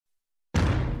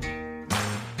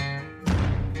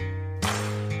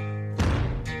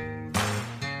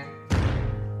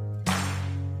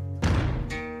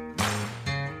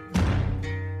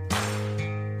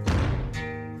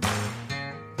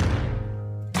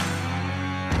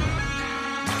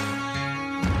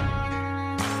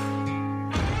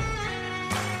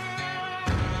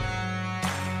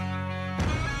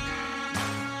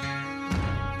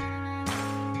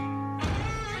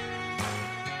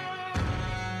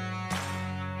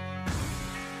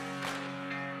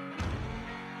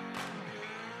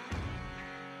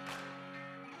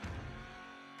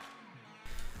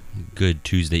Good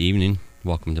Tuesday evening.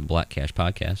 Welcome to Black Cash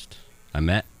Podcast. I'm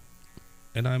Matt.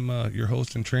 And I'm your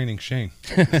host in training, Shane.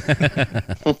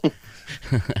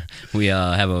 We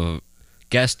have a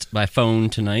guest by phone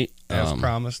tonight. As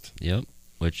promised. Yep.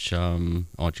 Which I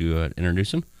want you to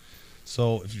introduce him.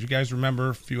 So if you guys remember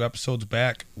a few episodes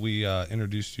back, we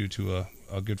introduced you to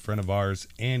a good friend of ours,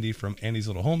 Andy from Andy's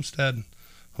Little Homestead,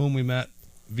 whom we met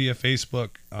via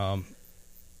Facebook.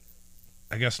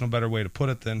 I guess no better way to put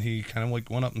it than he kind of like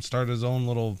went up and started his own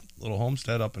little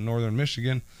homestead up in northern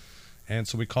Michigan. And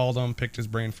so we called him, picked his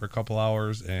brain for a couple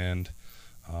hours, and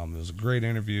it was a great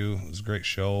interview. It was a great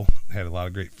show. Had a lot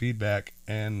of great feedback.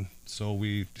 And so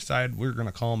we decided we were going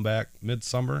to call him back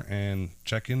midsummer and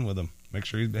check in with him, make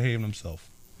sure he's behaving himself.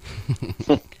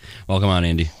 Welcome on,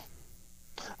 Andy.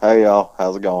 Hey, y'all.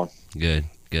 How's it going? Good.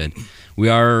 We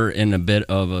are in a bit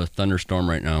of a thunderstorm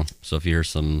right now, so if you hear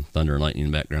some thunder and lightning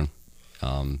in the background,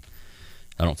 I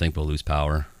don't think we'll lose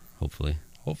power, hopefully.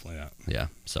 Hopefully not. Yeah,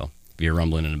 so if you're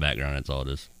rumbling in the background, that's all it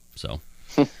is. So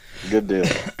Good deal.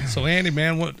 So Andy,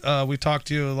 man, what we talked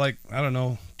to you like, I don't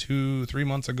know, 2-3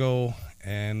 months ago,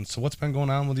 and so what's been going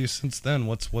on with you since then?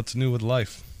 What's new with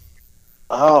life?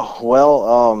 Oh,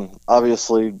 well,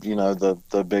 obviously, you know,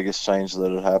 the biggest change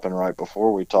that had happened right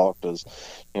before we talked is,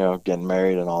 you know, getting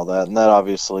married and all that. And that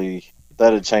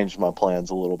had changed my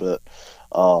plans a little bit.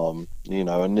 You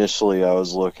know, initially I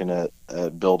was looking at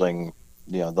building,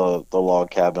 you know, the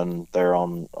log cabin there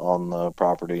on the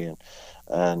property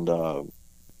and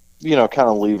you know, kind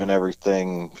of leaving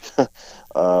everything,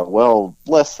 well,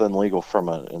 less than legal from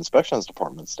an inspections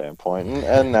department standpoint.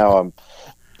 And now I'm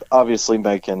obviously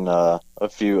making a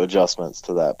few adjustments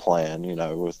to that plan, you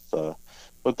know, with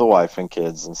the wife and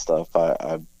kids and stuff.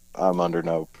 I'm under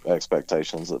no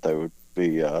expectations that they would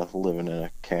be living in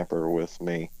a camper with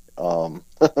me.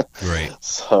 Right.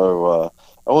 So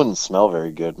I wouldn't smell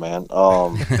very good, man.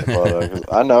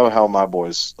 But I know how my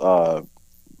boys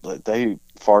they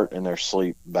fart in their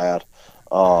sleep bad.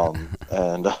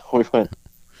 And we went.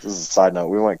 This is a side note.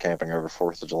 We went camping over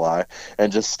 4th of July,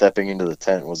 and just stepping into the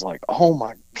tent was like, "Oh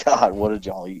my God, what did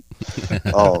y'all eat?"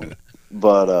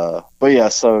 But yeah,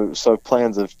 so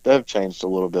plans have changed a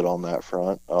little bit on that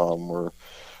front. We're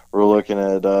looking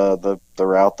at the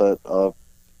route that a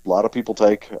lot of people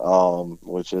take,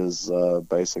 which is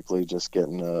basically just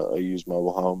getting a used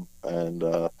mobile home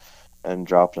and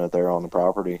dropping it there on the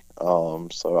property.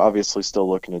 So obviously still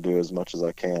looking to do as much as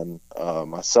I can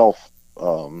myself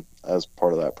as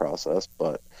part of that process,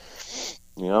 but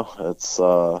you know, it's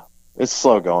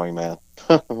slow going, man.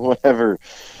 whenever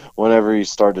you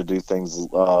start to do things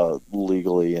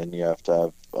legally and you have to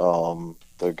have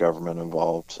the government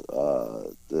involved,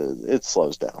 it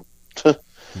slows down.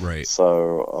 Right.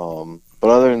 So but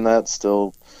other than that,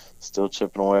 still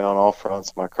chipping away on all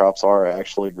fronts. My crops are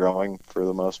actually growing for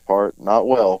the most part. Not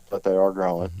well, but they are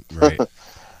growing. Right.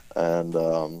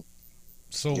 And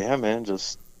So yeah, man,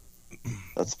 just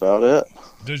that's about it.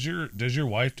 does your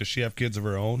wife, does she have kids of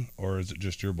her own, or is it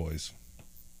just your boys?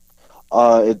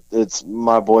 It's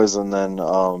my boys, and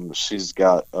then she's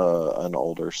got an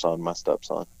older son, my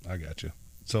stepson. I got you.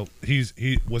 So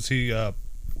was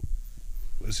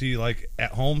he like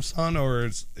at home son, or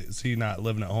is he not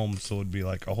living at home, so it'd be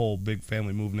like a whole big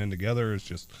family moving in together, or it's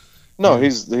just No,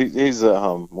 he's at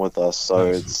home with us,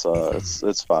 so Nice.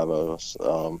 it's 5 of us.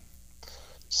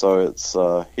 So it's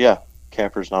yeah,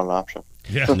 camper's not an option.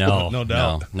 yeah, No, no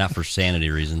doubt. no, not for sanity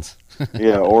reasons.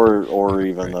 Yeah, or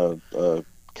even a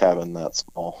cabin that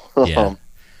small. Yeah.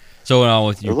 So now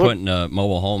with you Look- putting a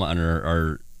mobile home under,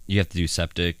 or you have to do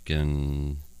septic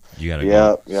and you got to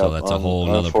Yeah, go. So that's a whole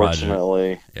nother project.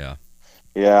 unfortunately, Yeah.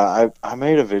 yeah, I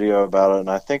made a video about it, and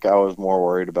I think I was more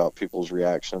worried about people's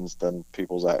reactions than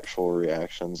people's actual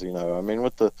reactions. You know, I mean,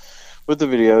 with the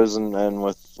videos and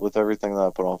with everything that I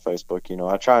put on Facebook, you know,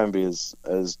 I try and be as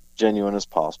genuine as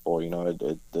possible. You know,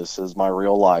 this is my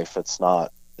real life. It's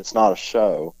not a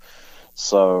show.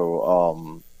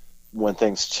 So when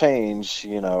things change,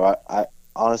 you know, I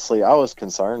honestly I was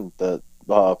concerned that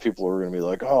people were going to be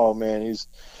like, "Oh man, he's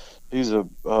a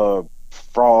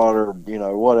fraud," or you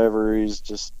know, whatever. He's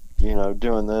just, you know,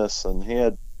 doing this, and he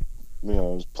had, you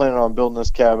know, was planning on building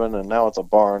this cabin, and now it's a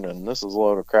barn, and this is a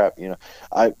load of crap. You know,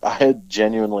 I had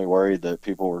genuinely worried that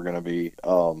people were going to be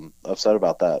upset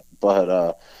about that,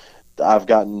 but I've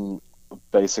gotten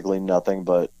basically nothing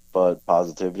but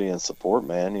positivity and support,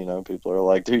 man. You know, people are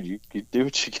like, "Dude, you do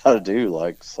what you got to do."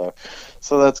 Like, so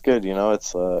that's good. You know,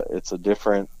 it's a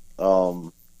different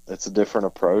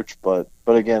approach, but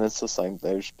again, it's the same.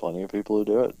 There's plenty of people who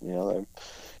do it. You know, they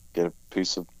get a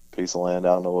piece of land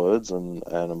out in the woods, and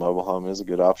a mobile home is a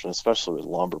good option, especially with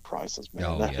lumber prices, man.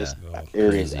 Oh, That yeah. is, Oh, it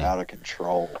is crazy. out of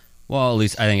control. Well, at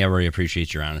least I think everybody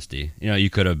appreciates your honesty. You know, you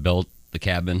could have built the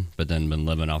cabin, but then been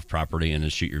living off property and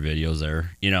just shoot your videos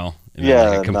there. You know, and been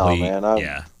like Yeah, a complete, no, man.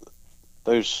 yeah,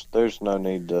 There's no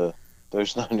need to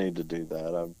do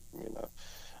that.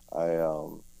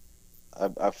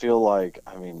 I feel like,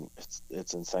 I mean,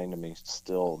 it's insane to me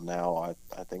still now.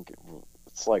 I think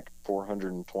it's like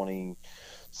 420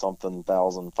 something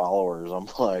thousand followers. I'm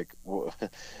like,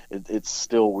 it's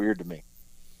still weird to me.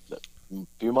 A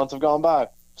few months have gone by,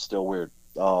 still weird.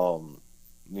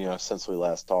 Since we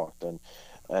last talked,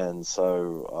 and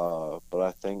so, but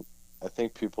I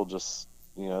think people just,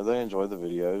 they enjoy the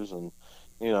videos and,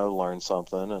 learn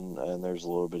something, and there's a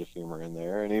little bit of humor in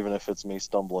there. And even if it's me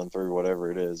stumbling through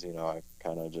whatever it is, I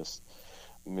kind of just,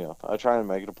 I try and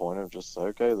make it a point of just,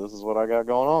 okay, this is what I got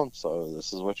going on, so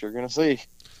this is what you're going to see.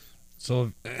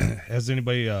 So, has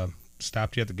anybody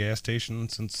stopped you at the gas station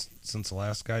since the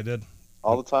last guy did?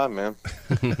 All the time, man.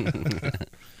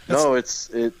 No,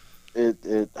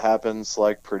 it happens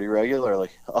like pretty regularly.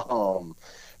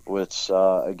 Which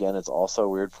again, it's also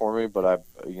weird for me, but I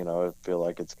feel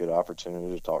like it's a good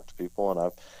opportunity to talk to people,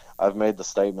 and I've made the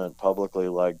statement publicly,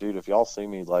 like, dude, if y'all see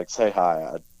me, like, say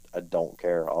hi. I don't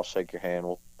care. I'll shake your hand.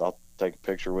 I'll take a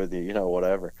picture with you.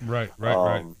 Whatever. Right.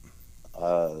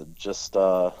 Just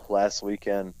last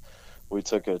weekend, we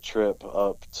took a trip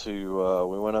up to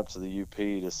we went up to the UP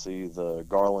to see the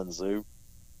Garland Zoo,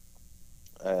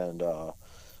 and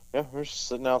we're just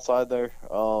sitting outside there.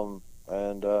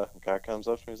 And a guy comes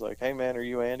up to me, he's like, "Hey man, are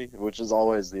you Andy?" Which is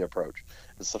always the approach.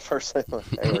 It's the first thing,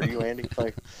 like, "Hey, are you Andy?"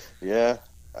 Like, "Yeah,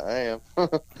 I am."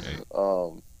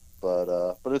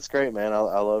 But it's great, man. I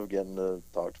love getting to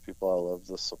talk to people. I love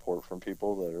the support from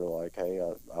people that are like, "Hey,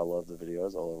 I love the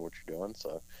videos. I love what you're doing."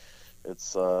 So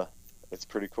it's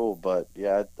pretty cool. But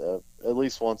yeah, at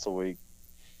least once a week.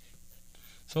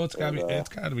 So it's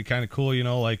gotta be kind of cool,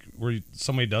 like where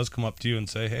somebody does come up to you and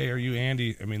say, "Hey, are you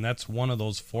Andy?" I mean, that's one of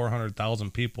those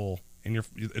 400,000 people, and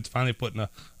it's finally putting a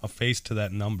face to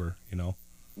that number,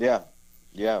 Yeah.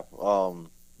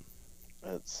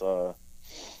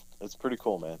 It's pretty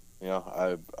cool, man.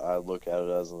 I look at it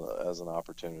as an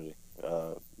opportunity.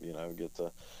 Get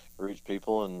to reach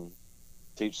people and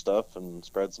teach stuff and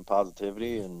spread some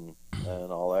positivity and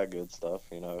all that good stuff.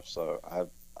 So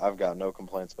I've got no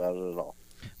complaints about it at all.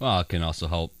 Well, it can also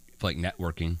help like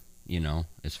networking,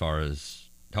 as far as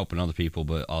helping other people,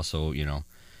 but also, if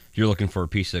you're looking for a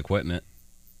piece of equipment,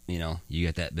 you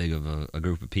get that big of a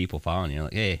group of people following you,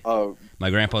 like, hey,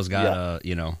 my grandpa's got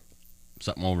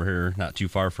something over here not too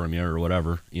far from you or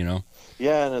whatever,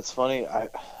 Yeah, and it's funny, I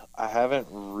haven't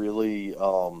really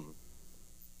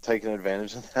taken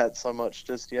advantage of that so much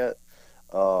just yet.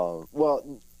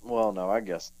 Well, no, I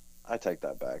guess I take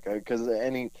that back, because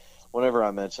whenever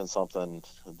I mention something,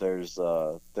 there's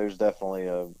definitely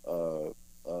a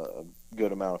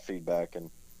good amount of feedback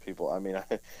and people. I mean,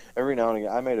 every now and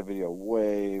again, I made a video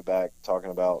way back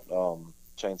talking about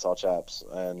chainsaw chaps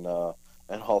and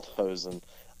all those, and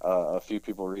a few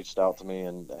people reached out to me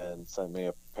and sent me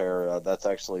a pair. That's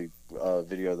actually a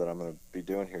video that I'm going to be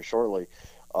doing here shortly,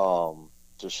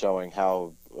 just showing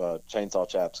how chainsaw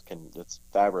chaps it's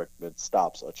fabric that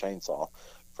stops a chainsaw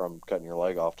from cutting your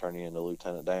leg off, turning you into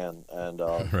Lieutenant Dan. And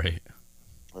right.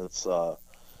 It's I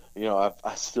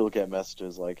still get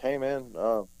messages like, "Hey man,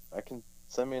 I can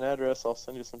send me an address. I'll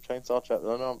send you some chainsaw chaps."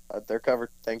 No, they're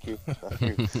covered. Thank you.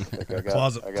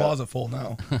 Closet full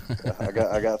now. I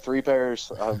got 3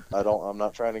 pairs. I'm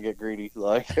not trying to get greedy.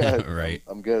 Like, right.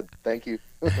 I'm good. Thank you.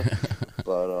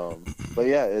 But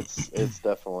yeah, it's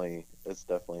definitely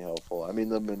helpful. I mean,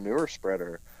 the manure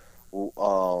spreader,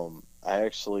 I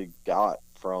actually got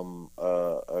from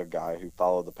a guy who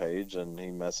followed the page, and he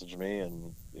messaged me,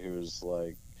 and he was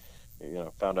like,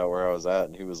 found out where I was at,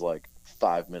 and he was like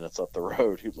 5 minutes up the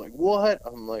road. He was like, "What?"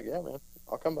 I'm like, "Yeah, man,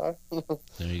 I'll come by."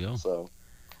 There you go.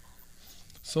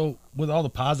 So with all the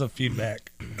positive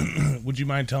feedback, would you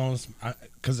mind telling us,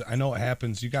 because I know it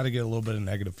happens, you got to get a little bit of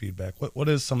negative feedback. What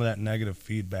is some of that negative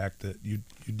feedback that you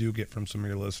do get from some of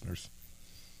your listeners?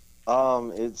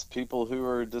 It's people who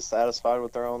are dissatisfied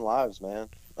with their own lives, man.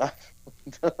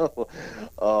 So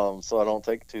I don't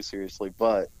take it too seriously,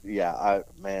 but yeah,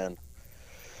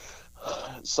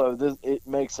 so it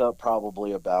makes up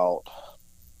probably about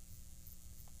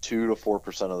 2 to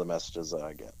 4% of the messages that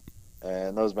I get,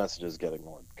 and those messages get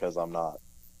ignored because I'm not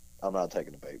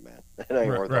taking the bait, man. It ain't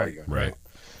worth arguing. Right.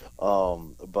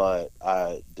 But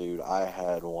I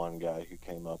had one guy who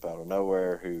came up out of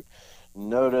nowhere who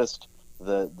noticed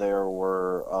that there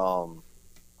were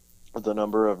the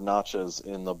number of notches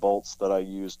in the bolts that I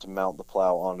used to mount the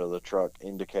plow onto the truck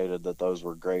indicated that those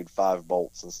were grade 5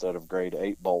 bolts instead of grade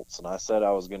 8 bolts. And I said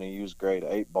I was going to use grade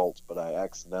 8 bolts, but I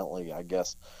accidentally, I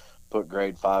guess, put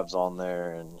grade 5s on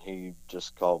there, and he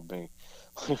just called me.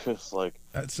 It's like,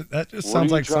 that just what sounds are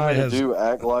you like somebody trying to has. do?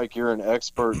 Act like you're an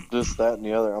expert, this, that, and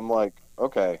the other. I'm like,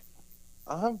 okay,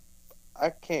 I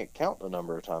can't count the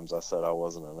number of times I said I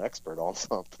wasn't an expert on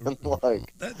something.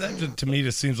 Like, That just, to me,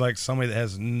 just seems like somebody that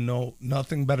has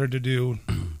nothing better to do,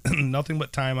 nothing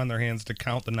but time on their hands to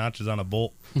count the notches on a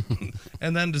bolt,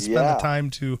 and then to spend the Yeah. time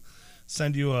to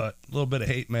send you a little bit of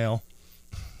hate mail.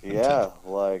 yeah,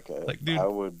 like, dude, I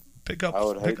would Pick up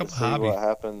hate a to see hobby. what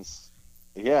happens.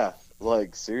 Yeah,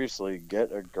 like, seriously,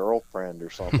 get a girlfriend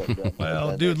or something. Well,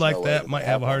 Then dude there's like no way that to might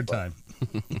have a one, hard but time.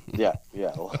 Yeah,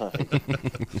 like,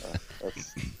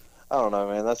 that's, I don't know,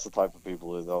 man. That's the type of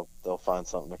people who they'll find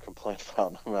something to complain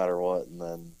about no matter what, and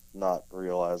then not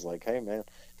realize, like, hey, man,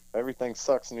 everything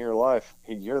sucks in your life.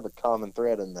 You're the common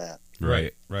thread in that.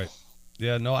 Right.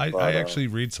 Yeah, no, I But, actually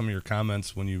read some of your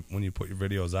comments when you put your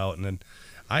videos out, and then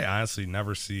I honestly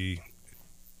never see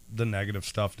the negative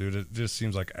stuff, dude. It just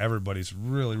seems like everybody's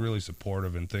really, really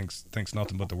supportive and thinks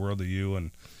nothing but the world of you,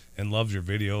 and loves your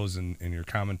videos and your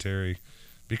commentary,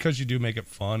 because you do make it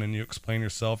fun and you explain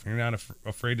yourself, and you're not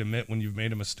afraid to admit when you've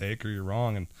made a mistake or you're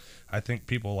wrong. And I think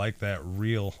people like that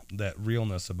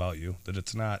realness about you, that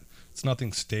it's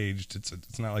nothing staged.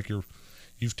 It's not like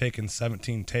you've taken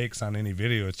 17 takes on any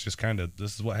video. It's just kind of,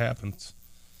 this is what happens.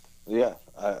 Yeah,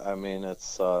 I mean,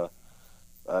 it's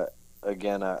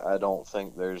again, I don't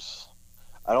think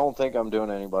I'm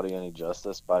doing anybody any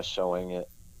justice by showing it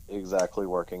exactly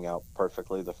working out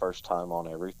perfectly the first time on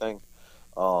everything,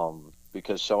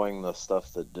 because showing the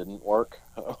stuff that didn't work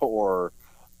or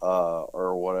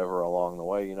whatever along the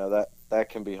way, that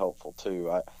can be helpful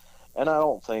too. I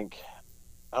don't think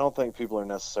people are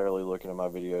necessarily looking at my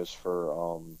videos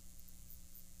for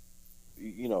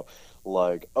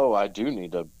like, oh, I do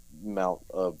need to mount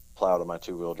a plow to my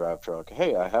 2-wheel drive truck.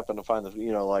 Hey, I happen to find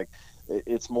like,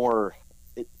 it's more,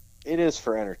 it is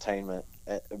for entertainment,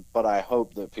 but I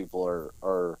hope that people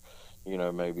are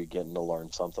maybe getting to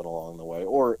learn something along the way,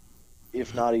 or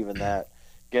if not even that,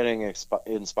 getting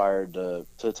inspired to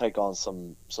take on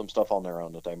some stuff on their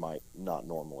own that they might not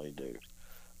normally do.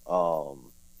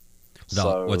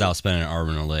 Without spending an arm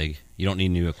and a leg. You don't need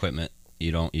new equipment.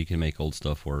 You can make old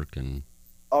stuff work. And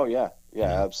Oh yeah,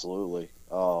 Yeah. absolutely.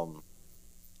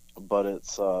 But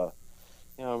it's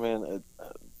man,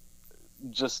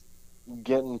 just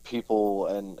getting people,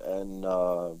 and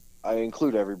I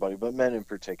include everybody, but men in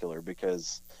particular,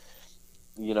 because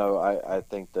I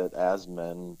think that as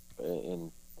men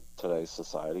in today's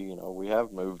society, we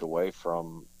have moved away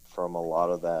from a lot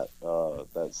of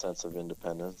that sense of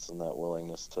independence and that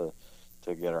willingness to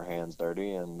get our hands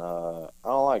dirty, and I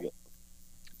don't like it.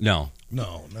 no,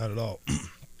 No, not at all.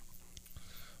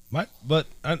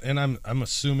 I'm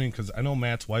assuming, because I know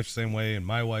Matt's wife's the same way, and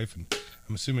my wife, and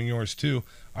I'm assuming yours too.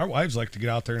 Our wives like to get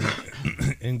out there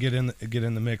and get in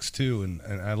the mix too, and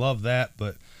I love that.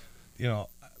 But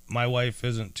my wife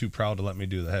isn't too proud to let me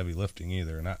do the heavy lifting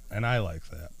either, and I like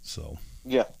that. So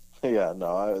Yeah, yeah,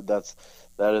 no,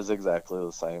 that is exactly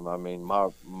the same. I mean,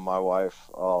 my wife,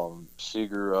 she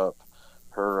grew up,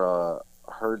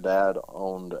 her dad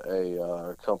owned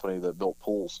a company that built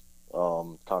pools,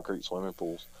 concrete swimming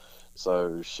pools.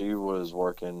 So she was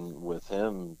working with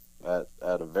him at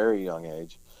a very young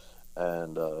age,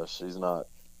 and she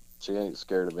ain't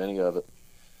scared of any of it,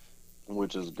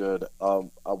 which is good. I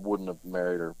wouldn't have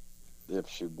married her if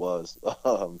she was.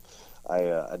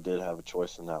 I did have a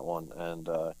choice in that one, and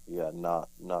yeah, not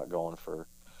going for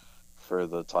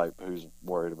the type who's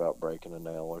worried about breaking a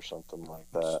nail or something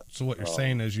like that. So what you're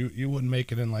saying is you wouldn't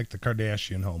make it in like the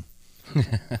Kardashian home.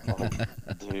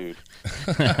 Dude,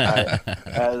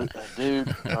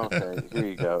 dude. Okay, here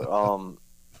you go.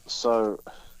 So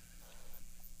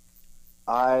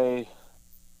I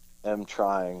am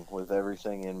trying with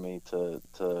everything in me to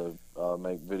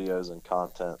make videos and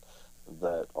content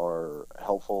that are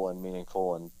helpful and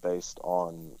meaningful and based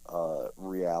on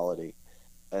reality,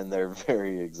 and their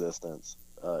very existence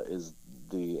is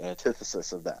the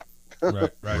antithesis of that.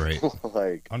 Right. right.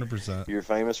 Like, 100%. you're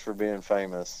famous for being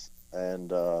famous,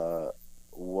 and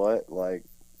what, like,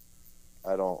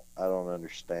 I don't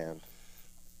understand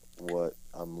what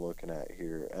I'm looking at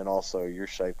here. And also, you're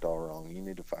shaped all wrong. You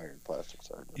need to fire your plastic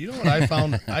surgeon. You know what I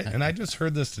found? I just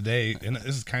heard this today, and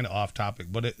this is kind of off topic,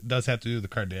 but it does have to do with the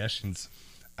Kardashians.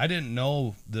 I didn't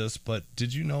know this, but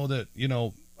did you know that,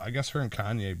 I guess her and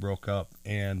Kanye broke up,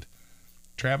 and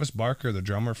Travis Barker, the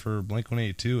drummer for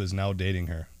Blink-182, is now dating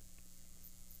her.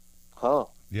 Huh?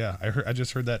 Yeah, I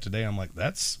just heard that today. I'm like,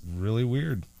 that's really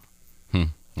weird. I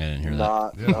didn't hear that.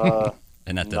 Not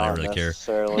And not that I not really care.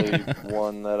 necessarily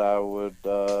one that I would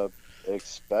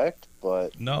expect,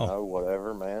 but No. you know,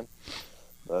 whatever, man.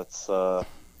 That's I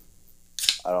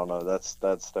don't know. That's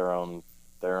their own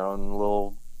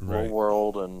little Right.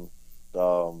 world, and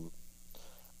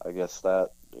I guess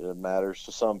that it matters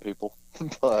to some people,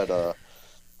 but All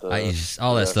the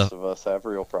that rest stuff. of us have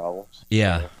real problems.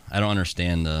 Yeah, So, I don't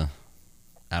understand the.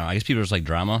 I don't know. I guess people just like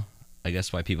drama. I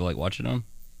guess why people like watching them.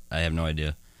 I have no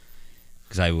idea.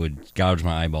 Because I would gouge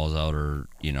my eyeballs out, or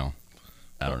I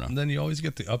don't know. And then you always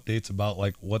get the updates about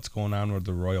like what's going on with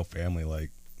the royal family.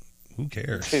 Like, who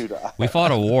cares? dude, We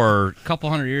fought a war a couple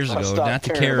hundred years I ago stopped not to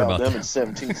caring care about them them. in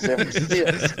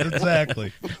 1776.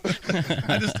 Exactly.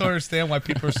 I just don't understand why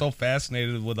people are so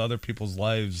fascinated with other people's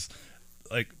lives.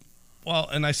 Like, well,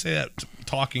 and I say that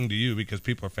talking to you because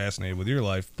people are fascinated with your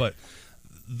life, but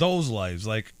those lives,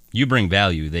 like, You bring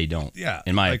value, they don't. yeah,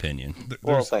 In my like, opinion.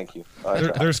 Well, there's thank you.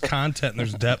 there's content and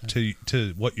there's depth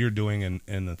to what you're doing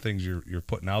and the things you're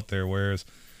putting out there. Whereas,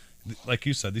 like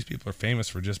you said, these people are famous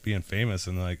for just being famous,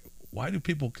 and like, why do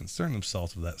people concern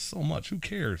themselves with that so much? Who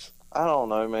cares? I don't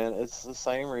know, man. It's the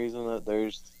same reason that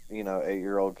there's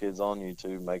 8-year-old kids on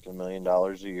YouTube making $1 million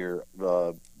a year,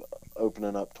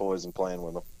 opening up toys and playing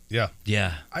with them.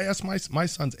 Yeah. I asked my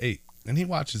son's 8, and he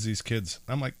watches these kids.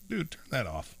 I'm like, dude, turn that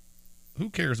off. Who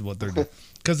cares what they're doing?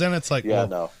 Because then it's like, Yeah, well,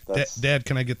 no, that's Dad,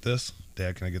 can I get this?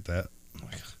 Dad, can I get that? I'm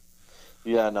like,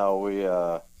 yeah, no, we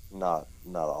not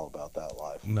all about that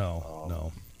life.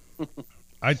 no.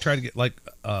 I tried to get like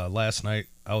last night.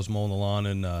 I was mowing the lawn,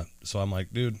 and so I'm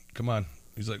like, dude, come on.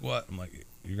 He's like, what? I'm like,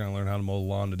 you're gonna learn how to mow the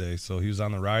lawn today. So he was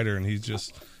on the rider, and he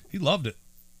loved it.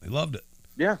 He loved it.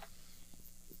 Yeah.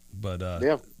 But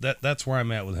Yeah. that's where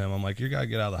I'm at with him. I'm like, you gotta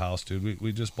get out of the house, dude.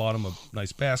 We just bought him a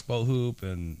nice basketball hoop,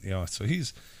 and so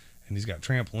he's got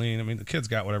trampoline. I mean, the kid's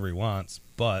got whatever he wants,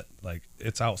 but like,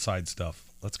 it's outside stuff.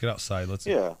 Let's get outside.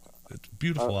 Yeah. It's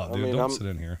beautiful out, I dude. mean, Don't sit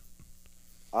in here.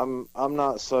 I'm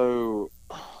not so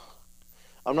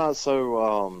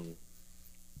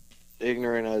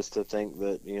ignorant as to think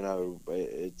that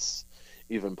it's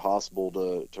even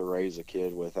possible to raise a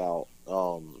kid without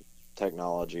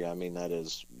technology. I mean, that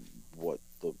is what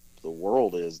the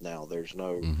world is now. There's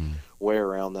no Hmm. way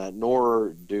around that, nor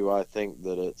do I think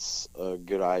that it's a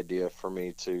good idea for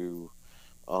me to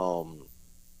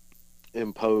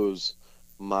impose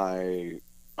my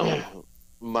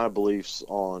my beliefs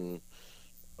on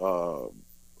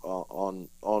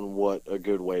what a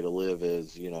good way to live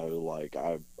is. Like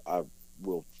I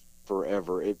will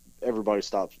forever, if everybody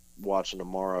stops watching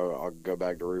tomorrow, I'll go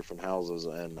back to roofing houses,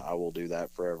 and I will do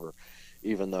that forever,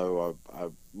 even though I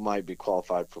might be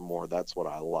qualified for more. That's what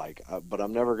I like. But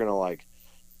I'm never gonna, like,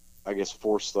 I guess,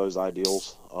 force those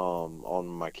ideals on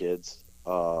my kids.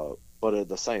 But at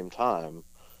the same time,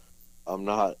 I'm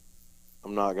not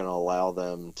gonna allow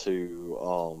them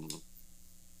to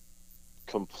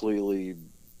completely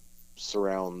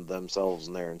surround themselves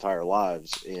and their entire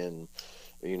lives in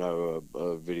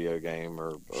a video game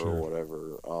or Sure.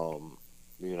 whatever.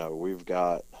 We've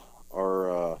got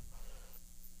our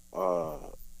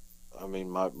I mean,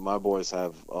 my boys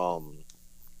have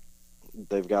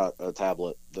they've got a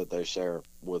tablet that they share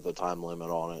with a time limit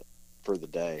on it for the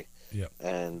day. Yep.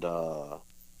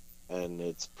 And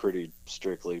it's pretty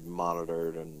strictly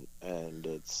monitored, and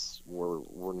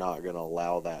we're not going to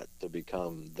allow that to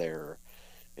become their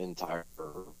entire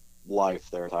life,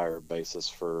 their entire basis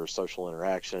for social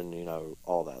interaction,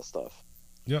 all that stuff.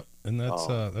 Yep, and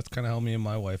that's kind of how me and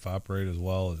my wife operate as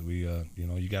well. As we,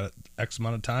 you got X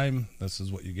amount of time. This is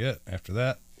what you get. After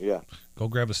that, Yeah, go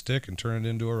grab a stick and turn it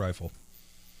into a rifle.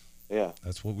 yeah,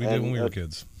 That's what we did And, when we were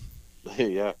kids.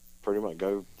 yeah. Pretty much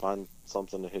go find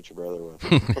something to hit your brother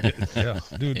with. Yeah,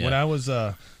 dude. Yeah. When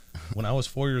I was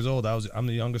 4 years old, I'm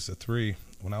the youngest of 3.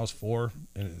 When I was 4,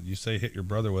 and you say hit your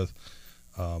brother with,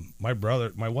 my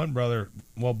one brother,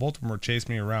 well, both of them were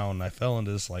chasing me around, and I fell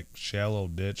into this like shallow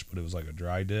ditch, but it was like a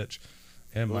dry ditch.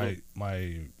 And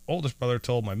my oldest brother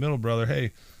told my middle brother,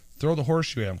 "Hey, throw the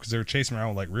horseshoe at him," because they were chasing around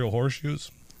with like real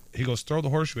horseshoes. He goes, "Throw the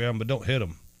horseshoe at him, but don't hit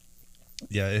him."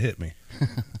 Yeah, it hit me.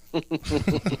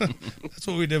 That's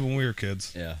what we did when we were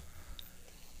kids. Yeah.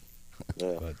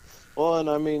 Yeah. But- Well, and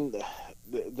I mean,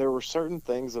 there were certain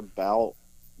things about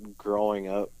growing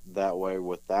up that way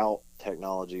without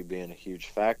technology being a huge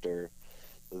factor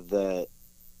that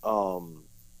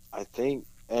I think,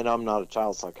 and I'm not a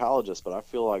child psychologist, but I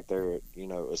feel like they're,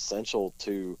 essential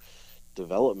to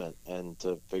development and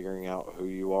to figuring out who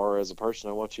you are as a person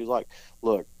and what you like.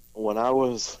 Look, when I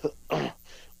was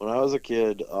when I was a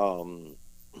kid,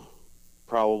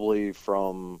 probably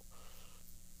from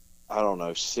I don't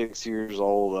know, 6 years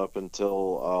old up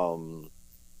until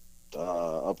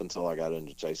I got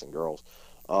into chasing girls.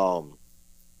 Um,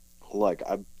 like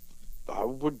I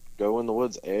would go in the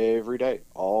woods every day,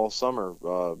 all summer.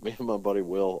 Me and my buddy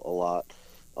Will a lot.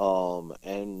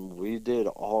 And we did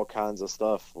all kinds of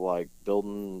stuff like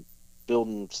building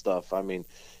stuff. I mean,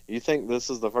 you think this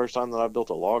is the first time that I built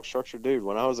a log structure, dude?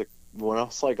 When I was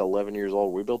like 11 years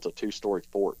old, we built a 2-story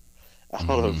fort out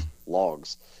of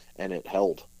logs, and it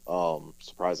held.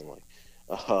 Surprisingly,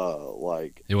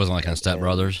 like It wasn't like on Step and-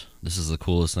 Brothers. This is the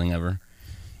coolest thing ever.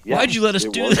 yeah, Why'd you let us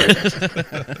it do wasn't. this?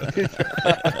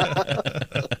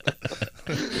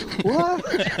 What?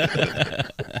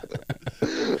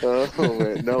 Oh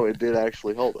man, no, it did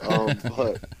actually hold.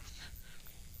 But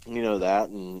you know that,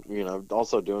 and you know,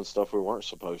 also doing stuff we weren't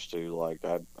supposed to. Like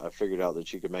I figured out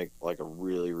that you could make like a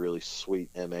really really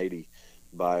sweet M80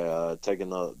 by taking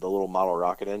the little model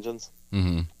rocket engines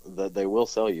hmm that they will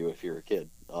sell you if you're a kid.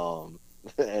 And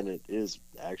it is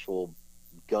actual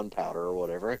gunpowder or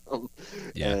whatever.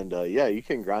 Yeah. And yeah, you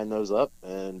can grind those up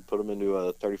and put them into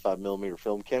a 35 millimeter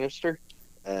film canister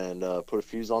and put a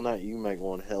fuse on that. You can make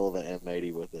one hell of an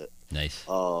M80 with it. Nice.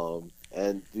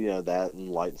 And you know that, and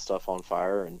lighting stuff on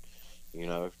fire, and you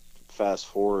know, fast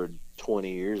forward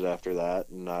 20 years after that,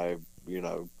 and I, you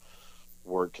know,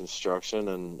 worked construction,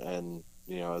 and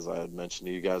you know, as I had mentioned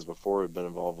to you guys before, had been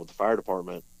involved with the fire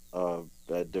department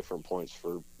at different points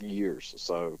for years.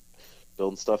 So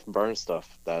building stuff and burning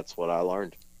stuff, that's what I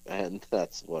learned, and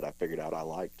that's what I figured out I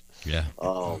liked. Yeah.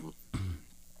 It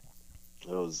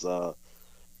was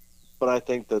but I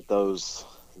think that those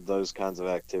kinds of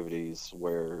activities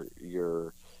where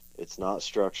it's not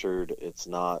structured, it's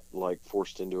not like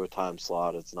forced into a time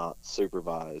slot, it's not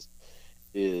supervised,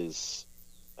 is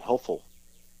helpful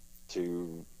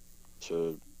to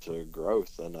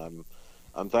growth. And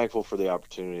I'm thankful for the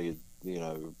opportunity, you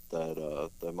know,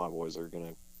 that my boys are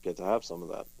gonna get to have some of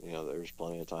that. You know, there's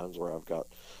plenty of times where I've got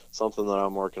something that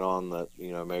I'm working on that,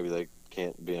 you know, maybe they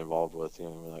can't be involved with. You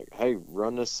know, like, hey,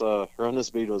 run this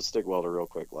bead with a stick welder real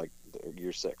quick. Like,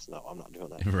 you're 6. No, I'm not doing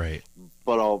that. Right.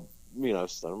 But I'll, you know,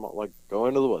 send them like, go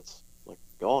into the woods. Like,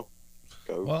 go on,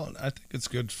 go. Well, I think it's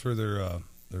good for their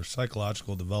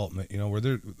psychological development. You know, where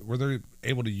they're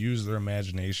able to use their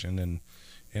imagination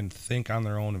and think on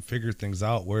their own and figure things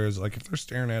out. Whereas, like, if they're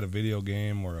staring at a video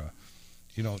game or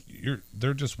you know,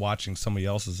 they're just watching somebody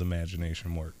else's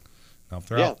imagination work. Now, if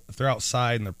they're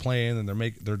outside and they're playing and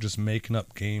they're just making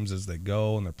up games as they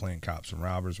go, and they're playing cops and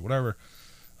robbers, whatever.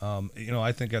 You know,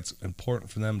 I think that's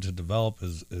important for them to develop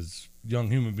as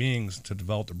young human beings, to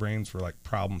develop their brains for like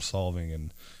problem solving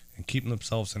and keeping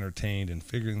themselves entertained and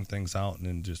figuring things out, and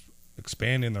then just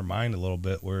expanding their mind a little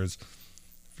bit. Whereas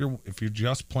if you're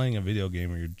just playing a video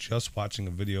game, or you're just watching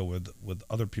a video with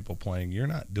other people playing, you're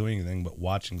not doing anything but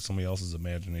watching somebody else's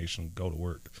imagination go to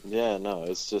work. Yeah, no,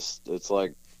 it's just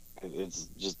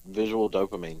visual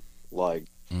dopamine. Like,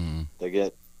 they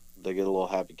get a little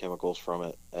happy chemicals from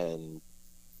it, and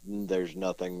there's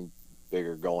nothing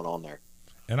bigger going on there.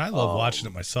 And I love watching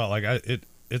it myself. Like,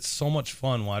 it's so much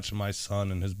fun watching my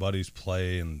son and his buddies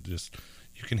play, and just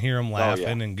you can hear them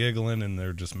laughing and giggling, and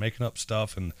they're just making up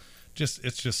stuff, and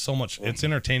it's just so much. It's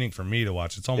entertaining for me to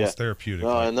watch. It's almost therapeutic.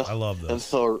 No, like, I love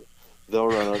this. And they'll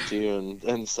run up to you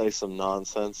and say some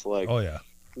nonsense like, "Oh yeah,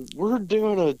 we're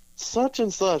doing a such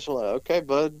and such." I'm like, okay,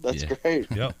 bud, that's great.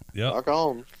 Yep. Rock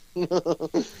on.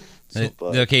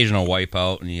 The occasional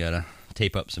wipeout, and you gotta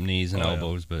tape up some knees and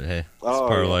elbows, but hey, it's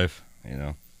part of life, you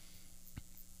know.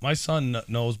 My son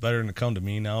knows better than to come to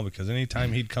me now, because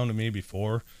anytime he'd come to me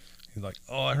before, he's like,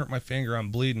 "Oh, I hurt my finger, I'm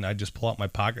bleeding." I just pull out my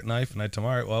pocket knife and I tell him,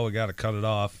 "All right, well, we got to cut it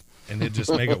off," and it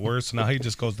just make it worse. Now he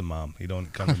just goes to Mom. He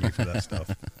don't come to me for that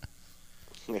stuff.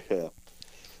 Yeah.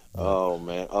 Oh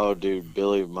man. Oh dude,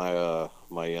 Billy, my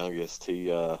youngest,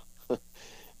 he I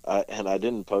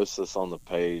didn't post this on the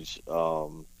page,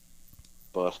 but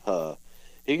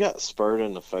he got spurred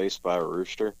in the face by a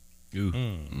rooster.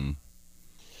 Ooh.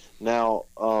 Now,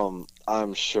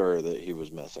 I'm sure that he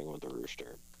was messing with the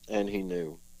rooster, and he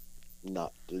knew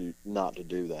not to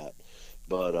do that.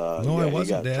 But no, yeah, I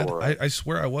wasn't, Dad. Tore up. I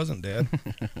swear I wasn't, Dad.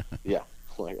 Yeah.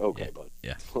 Like, okay, bud.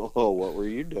 Yeah. Oh, what were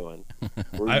you doing?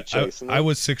 Were you chasing I him?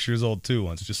 was 6 years old too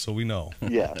once, just so we know.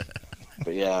 Yeah.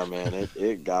 But yeah, man,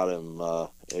 it got him.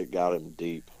 It got him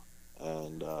deep,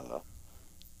 and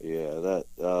yeah, that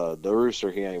the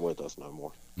rooster, he ain't with us no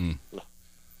more.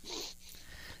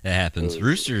 It happens.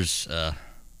 Roosters,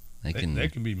 they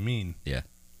can be mean. Yeah.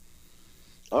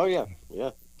 Oh yeah, yeah.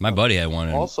 My buddy had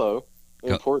one. Also,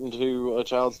 important to a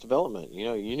child's development. You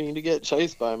know, you need to get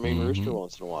chased by a mean Mm-hmm. rooster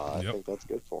once in a while. I think that's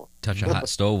good for him. Touch a hot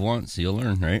stove once, you'll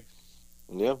learn, right?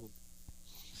 Yeah.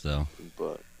 So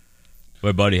But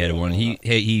my buddy had one.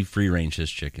 He free ranged his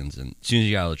chickens, and as soon as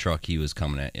you got out of the truck, he was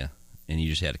coming at you, and you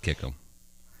just had to kick him.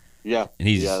 yeah, And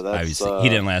he's yeah, that's obviously he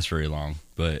didn't last very long,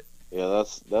 but yeah,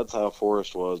 that's how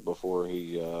Forrest was before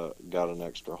he got an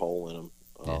extra hole in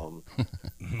him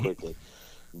quickly.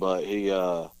 But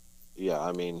yeah,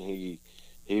 I mean he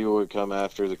would come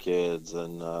after the kids,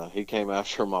 and he came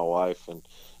after my wife, and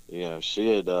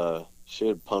she had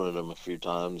punted him a few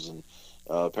times, and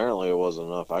apparently it wasn't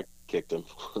enough. I kicked him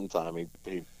one time.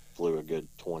 He flew a good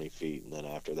 20 feet, and then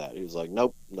after that he was like,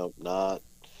 nope, not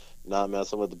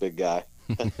messing with the big guy.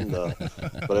 And,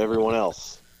 but everyone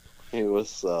else, he was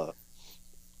something.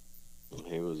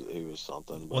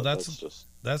 But Well,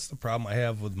 that's the problem I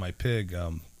have with my pig.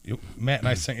 Matt and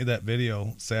I sent you that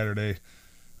video Saturday.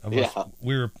 Of us.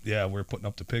 We were putting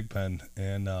up the pig pen,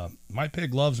 and my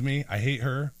pig loves me. I hate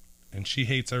her, and she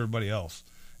hates everybody else.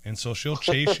 And so she'll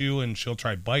chase you, and she'll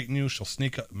try biting you. She'll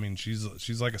sneak up. I mean,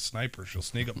 she's like a sniper. She'll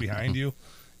sneak up behind you,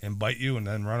 and bite you, and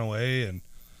then run away. And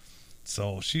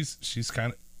so she's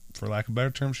kind of, for lack of a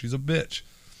better term, she's a bitch.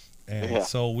 And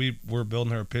so we're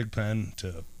building her a pig pen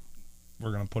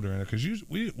we're gonna put her in there because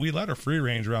we let her free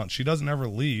range around. She doesn't ever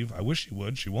leave. I wish she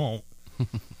would. She won't.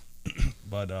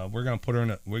 But we're gonna put her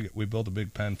in we built a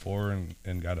big pen for her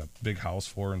and got a big house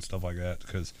for her and stuff like that.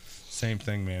 Because same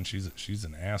thing, man. She's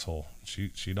an asshole.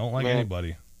 She don't like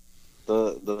anybody.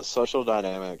 The social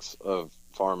dynamics of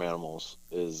farm animals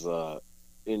is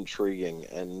intriguing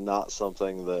and not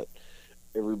something that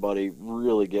everybody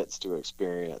really gets to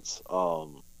experience.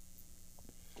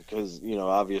 Because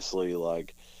obviously,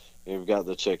 like, you've got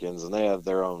the chickens and they have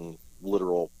their own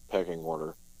literal pecking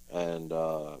order, and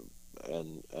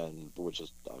which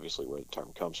is obviously where the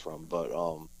term comes from, but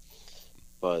all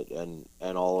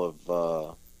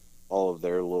of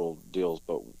their little deals.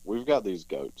 But we've got these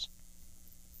goats.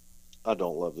 I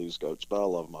don't love these goats, but I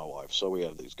love my wife, so we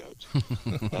have these goats.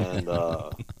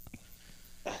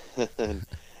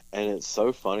 and it's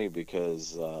so funny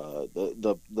because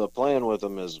the plan with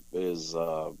them is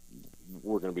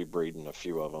we're going to be breeding a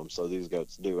few of them, so these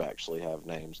goats do actually have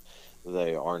names.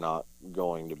 They are not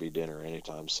going to be dinner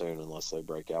anytime soon unless they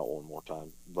break out one more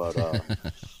time. But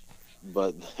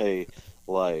but they,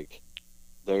 like,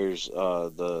 there's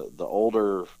the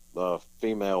older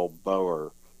female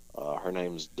bower. Her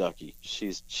name's Ducky.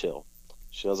 She's chill.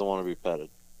 She doesn't want to be petted,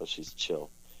 but she's chill.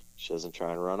 She doesn't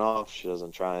try and run off. She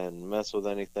doesn't try and mess with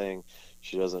anything.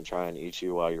 She doesn't try and eat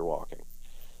you while you're walking.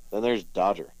 Then there's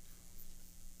Dodger.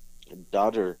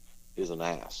 Dodger is an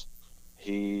ass.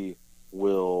 He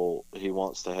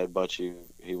wants to headbutt you.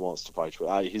 He wants to fight you.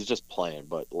 He's just playing.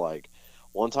 But, like,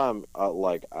 one time,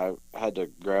 I had to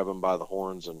grab him by the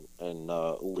horns and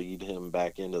lead him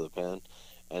back into the pen.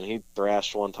 And he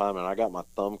thrashed one time, and I got my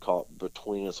thumb caught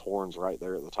between his horns right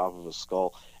there at the top of his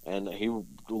skull. And he,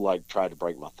 like, tried to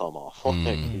break my thumb off.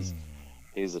 Like,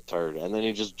 he's a turd. And then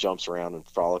he just jumps around and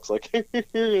frolics like,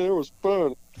 it was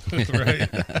fun. Right.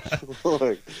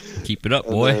 Like, keep it up,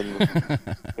 boy.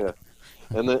 Yeah.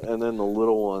 And then the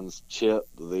little ones, Chip,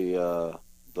 the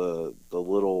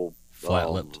little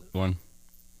flat-lipped one.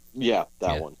 Yeah,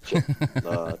 that one. Chip.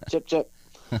 Chip.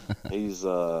 He's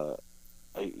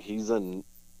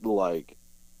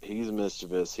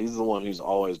mischievous. He's the one who's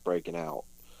always breaking out.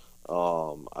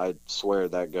 I swear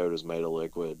that goat is made of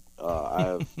liquid. I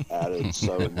have added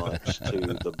so much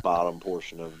to the bottom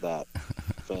portion of that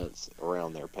fence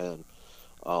around their pen.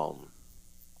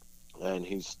 And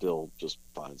he still just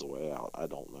finds a way out. I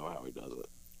don't know how he does it.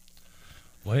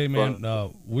 Well, hey, man,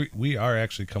 we are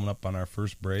actually coming up on our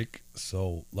first break,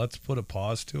 so let's put a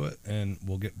pause to it, and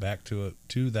we'll get back to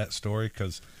that story,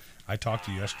 because I talked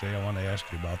to you yesterday. I want to ask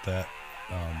you about that.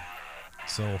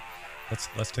 So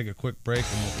let's take a quick break,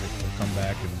 and we'll come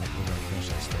back, and we're going to finish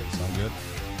that story. Sound good?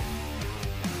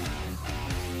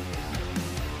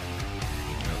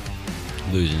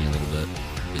 Losing you a little bit.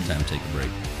 Good time to take a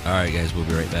break. All right, guys, we'll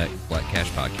be right back. Black Cash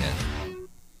Podcast.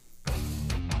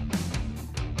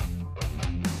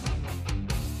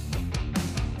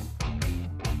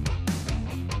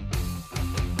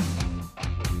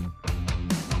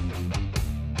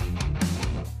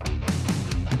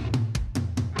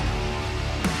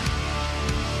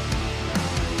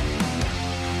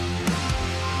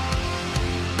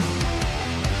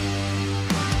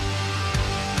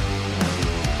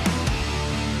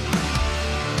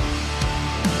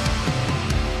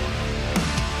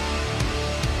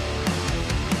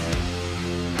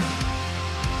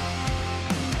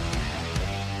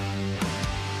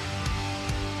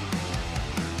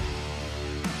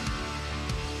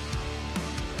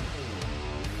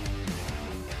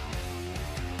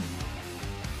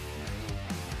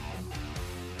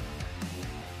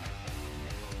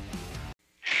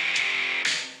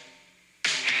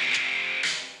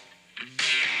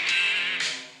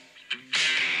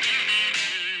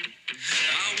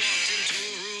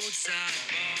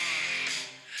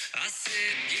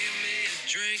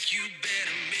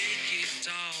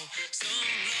 tall. Some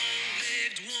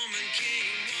long-legged woman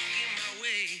came walking my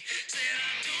way. Said,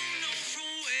 I don't know from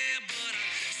where, but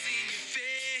I've seen your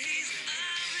face.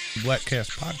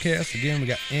 Blackcast Podcast. Again, we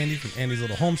got Andy from Andy's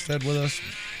Little Homestead with us.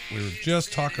 We were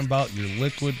just talking about your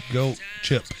liquid goat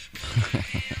chip.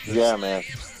 Yeah, man.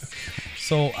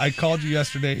 So I called you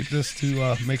yesterday just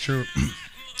to make sure.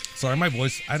 Sorry, my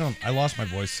voice. I lost my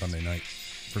voice Sunday night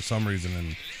for some reason,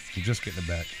 and I'm just getting it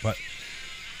back. But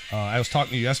I was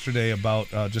talking to you yesterday about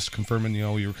just confirming,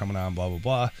 you were coming on, blah blah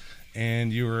blah,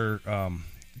 and you were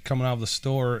coming out of the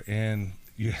store and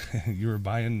you you were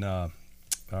buying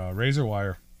razor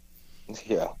wire.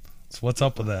 Yeah. So what's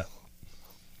up with that?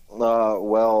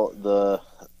 Well,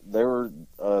 they were,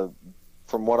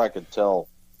 from what I could tell,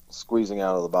 squeezing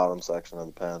out of the bottom section of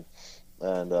the pen,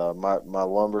 and my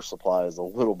lumber supply is a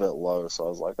little bit low. So I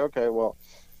was like, okay, well,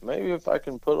 maybe if I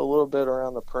can put a little bit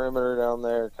around the perimeter down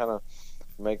there, kind of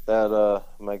make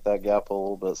that gap a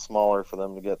little bit smaller for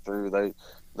them to get through. They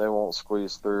won't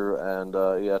squeeze through, and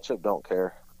yeah, Chip don't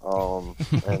care.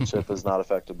 And Chip is not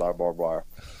affected by barbed wire.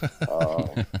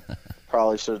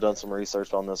 Probably should have done some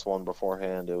research on this one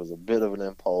beforehand. It was a bit of an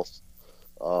impulse.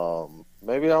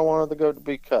 Maybe I wanted the goat to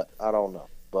be cut. I don't know.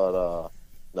 But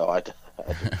no, I didn't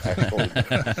actually.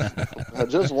 I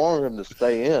just wanted him to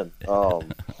stay in.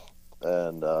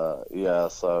 And yeah,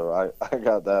 so I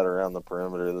got that around the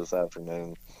perimeter this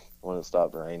afternoon when it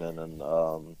stopped raining,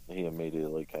 and he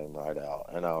immediately came right out,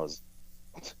 and I was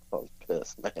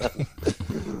pissed, man.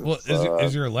 Well,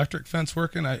 is your electric fence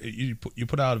working? You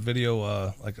put out a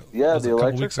video yeah, the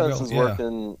electric weeks fence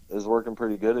ago? is working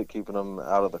pretty good at keeping them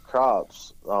out of the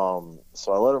crops.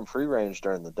 So I let them free range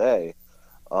during the day,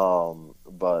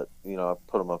 but I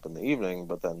put them up in the evening.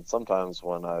 But then sometimes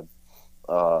when I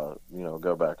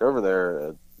go back over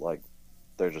there,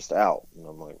 they're just out, and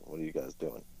I'm like, what are you guys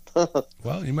doing?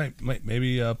 Well, you might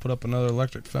maybe put up another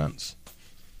electric fence.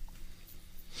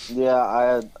 Yeah,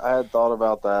 I had thought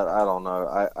about that. I don't know.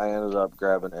 I ended up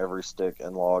grabbing every stick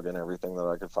and log and everything that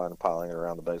I could find and piling it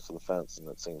around the base of the fence, and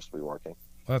it seems to be working.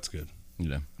 Well, that's good.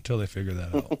 Yeah. Until they figure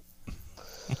that out.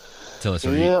 Till they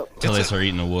start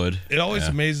eating the wood. It always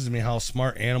amazes me how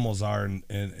smart animals are,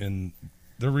 and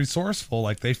they're resourceful.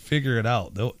 Like, they figure it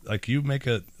out.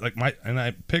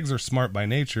 Pigs are smart by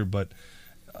nature, but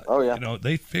oh yeah,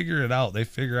 they figure it out. They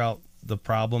figure out the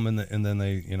problem, and then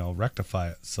they rectify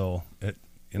it. So it.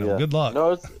 Yeah. Good luck.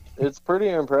 No, it's pretty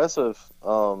impressive.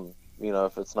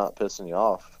 If it's not pissing you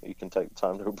off, you can take the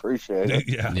time to appreciate it.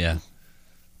 Yeah.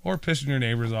 Or pissing your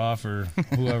neighbors off or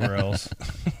whoever else.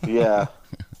 Yeah.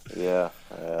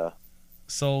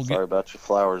 So sorry about your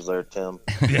flowers there, Tim.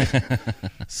 Yeah.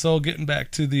 So getting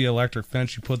back to the electric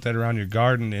fence, you put that around your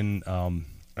garden, and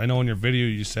I know in your video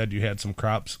you said you had some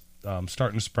crops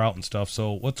starting to sprout and stuff.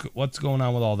 So what's going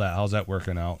on with all that? How's that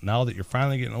working out now that you're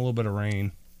finally getting a little bit of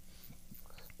rain?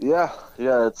 Yeah,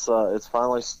 it's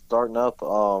finally starting up.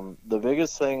 The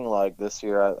biggest thing, like this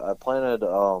year, I planted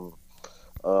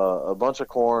a bunch of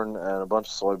corn and a bunch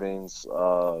of soybeans.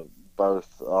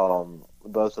 Both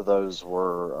of those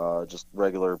were just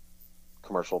regular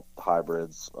commercial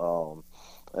hybrids.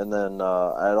 And then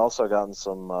I had also gotten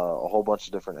a whole bunch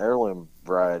of different heirloom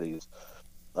varieties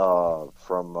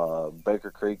from Baker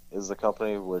Creek is the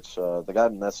company, which the guy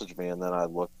messaged me, and then I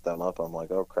looked them up. I'm like,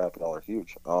 oh crap, y'all are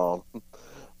huge.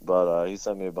 But he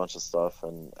sent me a bunch of stuff,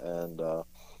 and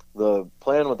the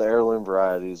plan with the heirloom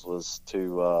varieties was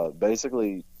to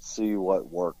basically see what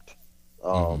worked.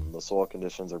 The soil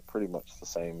conditions are pretty much the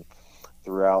same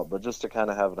throughout, but just to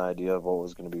kind of have an idea of what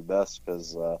was going to be best,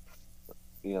 because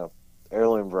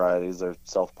heirloom varieties are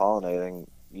self-pollinating.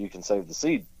 You can save the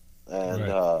seed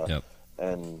and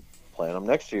and plant them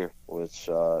next year, which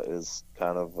is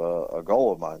kind of a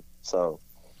goal of mine. So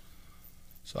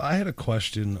I had a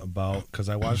question about, because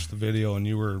I watched the video and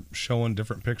you were showing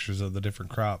different pictures of the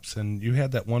different crops, and you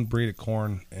had that one breed of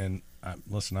corn, and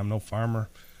listen, I'm no farmer,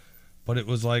 but it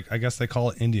was like, I guess they call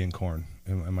it Indian corn.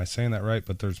 Am I saying that right?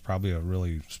 But there's probably a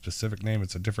really specific name.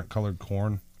 It's a different colored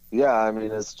corn. Yeah, I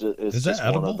mean, it's just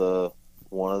one of the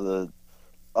well,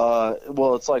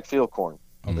 it's like field corn.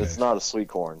 Okay. It's not a sweet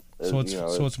corn. So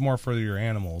it's more for your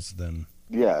animals than.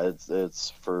 Yeah,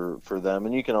 it's for them,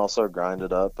 and you can also grind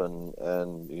it up and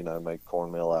make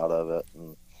cornmeal out of it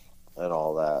and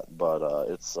all that. But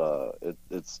it's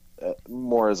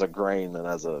more as a grain than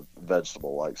as a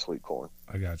vegetable, like sweet corn.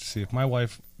 I got you. See, if my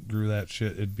wife grew that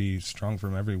shit, it'd be strung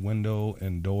from every window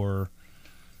and door.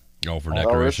 Oh, for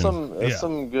decoration. There's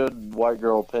some good white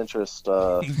girl Pinterest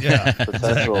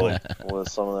potential with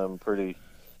some of them pretty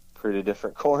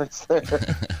different corns there.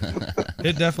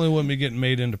 It definitely wouldn't be getting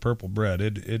made into purple bread.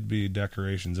 It'd be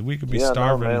decorations, and we could be Yeah, no,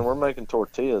 starving. man, we're making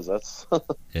tortillas. That's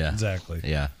Yeah. Exactly.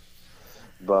 Yeah.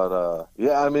 But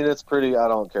yeah, I mean it's pretty. I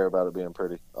don't care about it being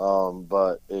pretty,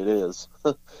 but it is,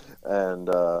 and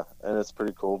it's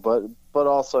pretty cool. But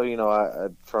also, you know, I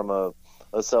from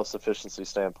a self sufficiency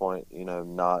standpoint, you know,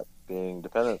 not being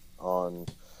dependent on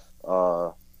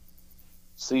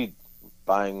seed,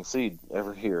 buying seed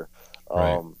every year,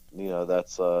 Right. you know,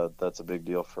 that's a big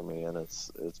deal for me, and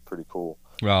it's pretty cool.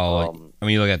 Well, I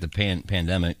mean, you look at the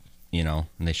pandemic, you know,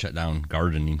 and they shut down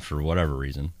gardening for whatever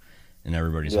reason, and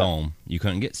everybody's Yeah. home. You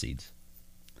couldn't get seeds.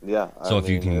 Yeah. So I if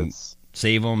you mean, can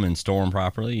save them and store them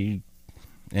properly,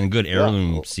 and good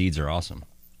heirloom seeds are awesome.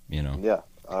 You know. yeah,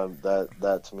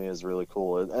 that to me is really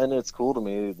cool, and it's cool to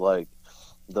me like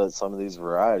that some of these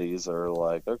varieties are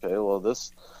like, okay, well,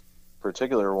 this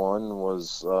particular one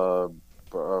was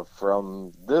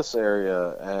from this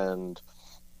area and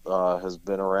has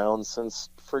been around since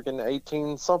freaking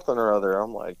 18 something or other.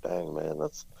 I'm like, dang, man,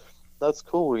 that's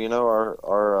cool. You know,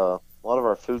 our a lot of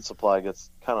our food supply gets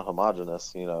kind of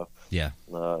homogenous. You know, Yeah.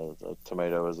 a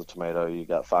tomato is a tomato. You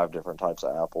got 5 different types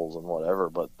of apples and whatever,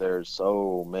 but there's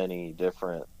so many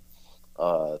different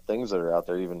things that are out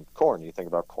there. Even corn, you think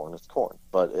about corn, it's corn,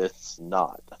 but it's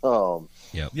not.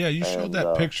 Yeah, you showed And,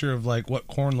 that picture of like what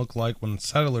corn looked like when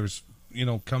settlers,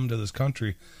 come to this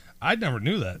country. I never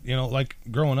knew that. Like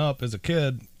growing up as a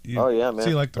kid, you Oh, yeah, man.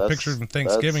 see like the That's- pictures from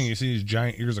Thanksgiving. that's- You see these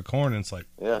giant ears of corn, and it's like,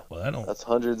 yeah, well, I don't. that's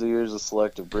hundreds of years of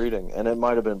selective breeding, and it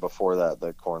might have been before that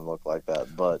corn looked like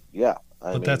that. But yeah,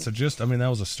 I mean, That's that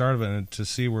was a start of it. And to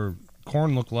see where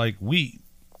corn looked like wheat,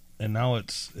 and now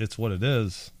it's what it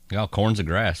is. Yeah, corn's a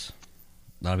grass.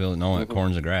 A lot of people don't know that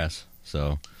corn's a grass.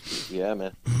 So yeah,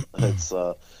 man,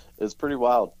 it's pretty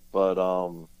wild, but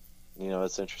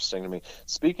it's interesting to me.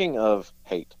 Speaking of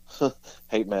hate,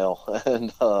 hate mail,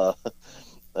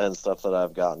 and stuff that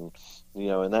I've gotten,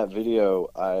 in that video,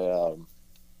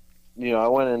 I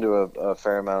went into a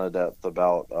fair amount of depth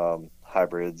about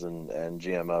hybrids and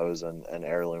GMOs and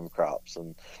heirloom crops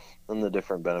and the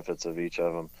different benefits of each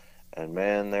of them. And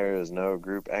man, there is no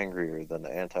group angrier than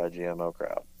the anti-GMO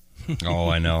crowd. oh,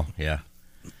 I know. Yeah.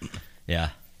 Yeah.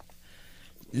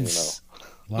 You It's-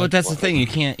 know, But that's the thing.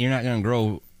 You're not going to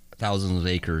grow thousands of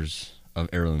acres of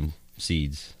heirloom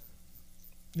seeds.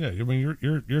 Yeah, I mean,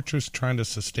 you're just trying to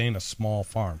sustain a small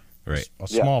farm, Right. A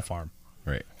small farm.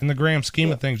 Right. In the grand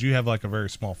scheme of things, you have like a very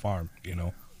small farm.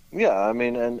 Yeah, I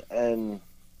mean, and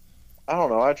I don't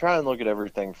know. I try and look at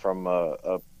everything from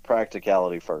a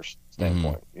practicality first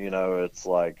standpoint. It's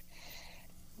like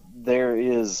there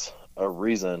is a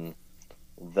reason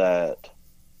that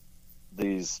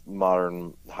these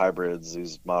modern hybrids,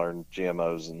 these modern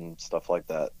GMOs and stuff like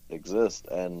that exist,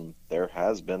 and there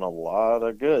has been a lot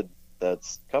of good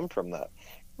that's come from that,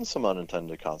 and some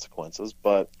unintended consequences.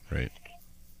 But Right.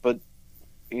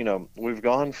 we've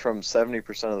gone from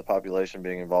 70% of the population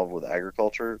being involved with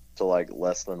agriculture to like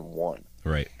less than 1.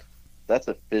 Right. That's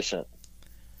efficient.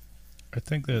 I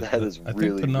think that That is I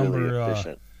really, think the number. really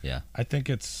efficient. I think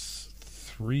it's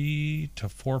 3 to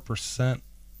 4%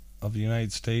 of the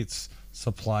United States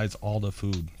supplies all the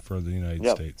food for the United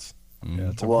Yep. States. Mhm. Yeah,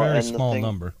 it's a Well, very and the small thing-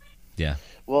 number.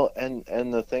 Well, and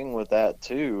the thing with that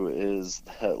too is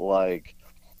that, like,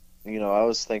 I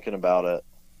was thinking about it,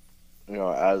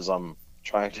 as I'm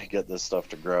trying to get this stuff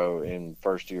to grow in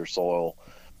first year soil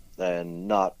and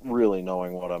not really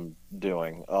knowing what I'm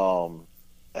doing.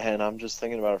 And I'm just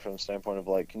thinking about it from the standpoint of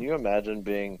like, can you imagine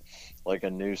being like a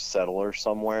new settler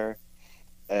somewhere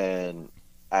and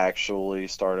actually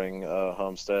starting a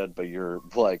homestead, but you're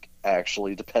like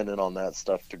actually dependent on that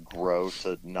stuff to grow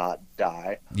to not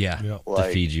die? Yeah. Yeah. To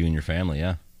Like, feed you and your family.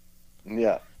 Yeah.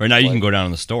 yeah. Right now, you can Like- go down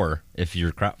in the store if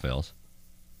your crop fails.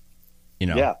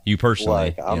 Yeah. You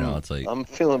personally, Like, I'm, it's like, I'm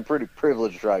feeling pretty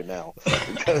privileged right now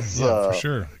because Yeah, for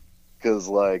sure. because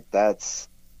like that's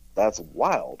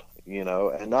wild,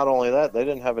 and not only that, they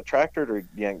didn't have a tractor to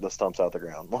yank the stumps out the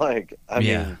ground. Like, I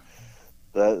Yeah. mean,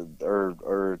 that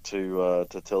or to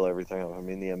till everything up. I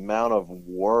mean, the amount of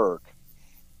work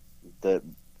that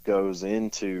goes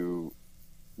into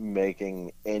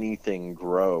making anything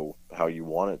grow how you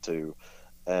want it to,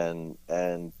 and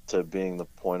to being the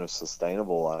point of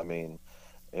sustainable. I mean,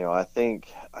 I think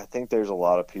there's a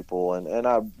lot of people, and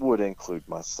I would include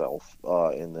myself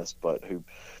in this, but who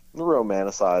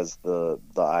romanticize the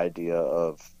idea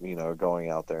of going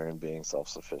out there and being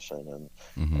self-sufficient and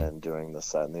mhm. and doing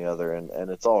this, that, and the other, and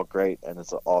it's all great, and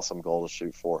it's an awesome goal to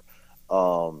shoot for,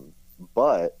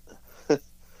 but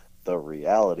the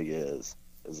reality is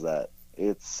that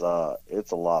it's a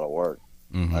lot of work.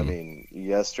 Mhm. I mean,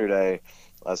 yesterday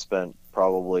I spent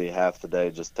probably half the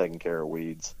day just taking care of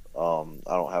weeds. I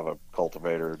don't have a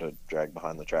cultivator to drag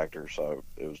behind the tractor, so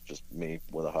it was just me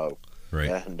with a hoe. Right.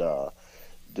 And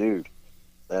dude,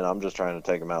 and I'm just trying to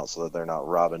take them out so that they're not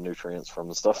robbing nutrients from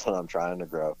the stuff that I'm trying to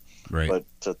grow. Right. But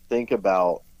to think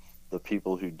about the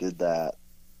people who did that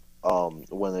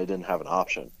when they didn't have an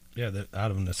option. Yeah, that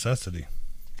out of necessity.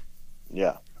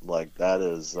 Yeah, like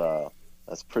that's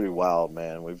pretty wild,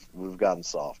 man. We've gotten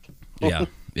soft. Yeah.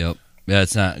 Yep. Yeah,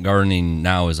 it's not gardening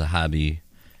now is a hobby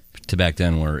to back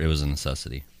then where it was a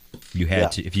necessity. You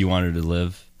had to if you wanted to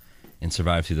live and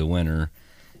survive through the winter,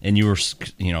 and you were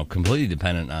completely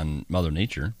dependent on Mother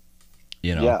Nature.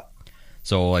 Yeah.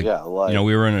 So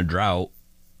we were in a drought,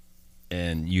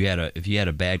 and if you had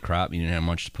a bad crop, you didn't have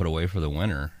much to put away for the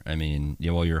winter. I mean,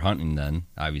 you're hunting then,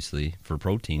 obviously for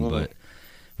protein, but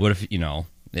what if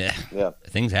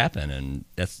things happen, and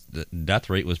the death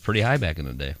rate was pretty high back in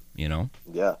the day.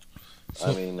 Yeah.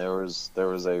 I mean, there was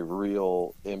a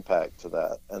real impact to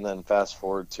that. And then fast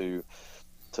forward to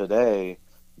today,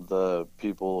 the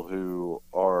people who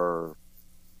are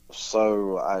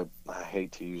so, I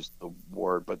hate to use the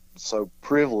word, but so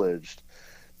privileged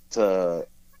to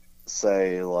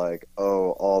say like,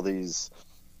 oh, all these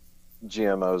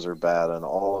GMOs are bad and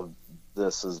all of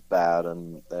this is bad,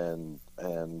 and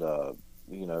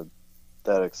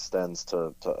that extends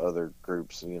to other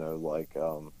groups, like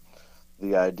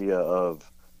the idea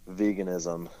of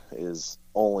veganism is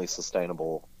only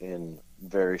sustainable in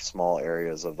very small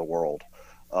areas of the world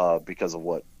because of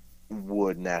what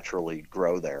would naturally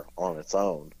grow there on its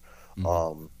own,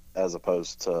 as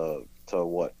opposed to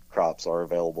what crops are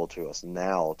available to us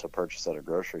now to purchase at a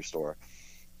grocery store.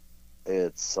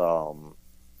 It's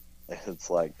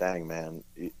like, dang, man,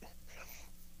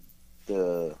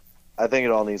 I think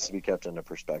it all needs to be kept into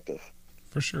perspective.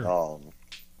 For sure.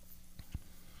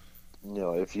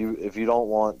 If you don't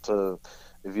want to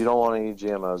eat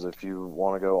GMOs, if you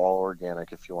want to go all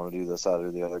organic, if you want to do this, that,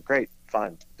 or the other, great,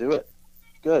 fine, do it.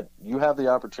 Good. You have the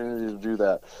opportunity to do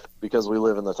that because we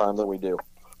live in the time that we do.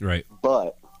 Right.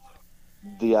 But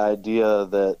the idea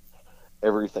that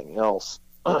everything else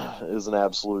is an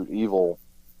absolute evil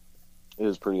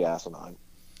is pretty asinine.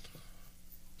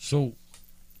 So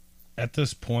at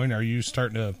this point, are you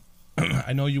starting to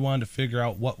I know you wanted to figure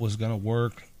out what was going to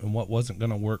work and what wasn't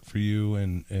going to work for you,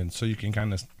 and so you can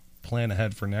kind of plan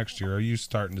ahead for next year. Are you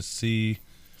starting to see,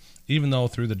 even though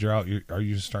through the drought, are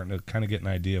you starting to kind of get an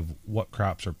idea of what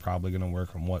crops are probably going to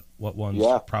work and what ones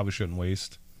probably shouldn't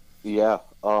waste? Yeah.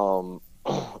 And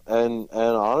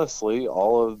honestly,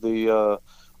 all the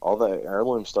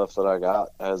heirloom stuff that I got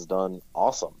has done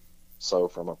awesome. So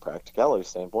from a practicality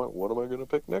standpoint, what am I going to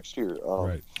pick next year?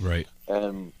 Right.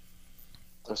 And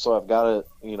so I've got it,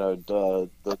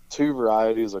 the two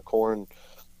varieties of corn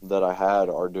that I had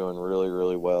are doing really,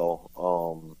 really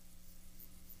well,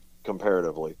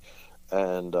 comparatively.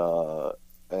 And but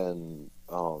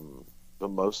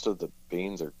most of the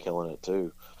beans are killing it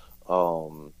too.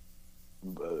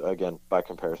 Again, by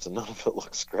comparison, none of it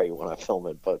looks great when I film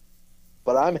it, but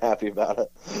I'm happy about it.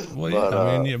 Well,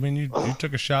 yeah, I mean, you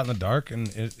took a shot in the dark,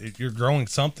 and you're growing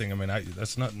something. I mean,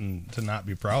 that's nothing to not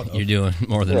be proud of. You're doing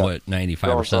more than what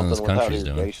 95% of this country's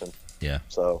doing. Yeah.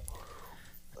 So,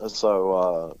 I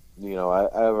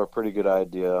have a pretty good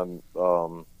idea.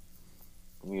 One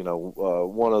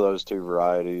of those two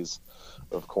varieties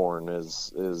of corn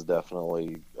is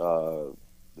definitely,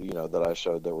 that I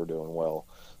showed that we're doing well.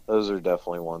 Those are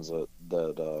definitely ones that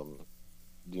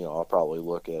I'll probably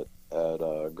look at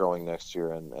growing next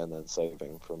year and then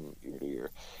saving from year to year.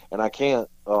 And I can't,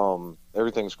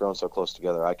 everything's grown so close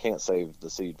together, I can't save the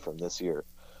seed from this year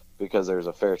because there's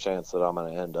a fair chance that I'm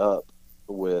going to end up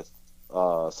with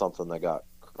something that got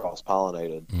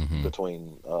cross-pollinated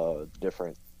between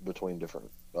different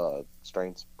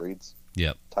strains, breeds,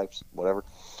 types, whatever.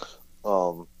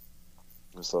 So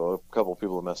a couple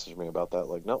people have messaged me about that,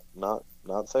 like, nope, not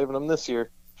saving them this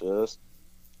year, just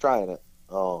trying it.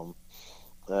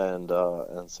 And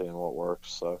seeing what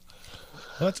works. So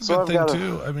that's a good thing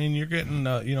too. I mean, you're getting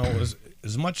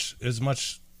as much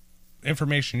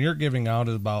information you're giving out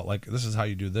about, like, this is how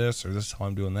you do this, or this is how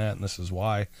I'm doing that, and this is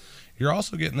why. You're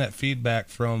also getting that feedback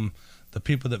from the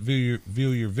people that view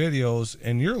your videos,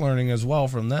 and you're learning as well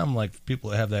from them, like people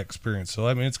that have that experience. So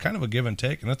I mean, it's kind of a give and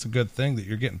take, and that's a good thing that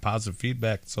you're getting positive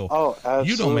feedback. So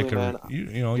you don't make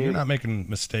you're not making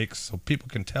mistakes, so people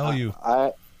can tell you.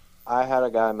 I had a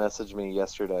guy message me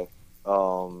yesterday,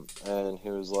 and he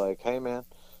was like, "Hey man,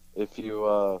 if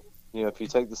you if you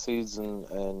take the seeds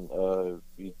and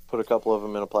you put a couple of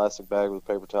them in a plastic bag with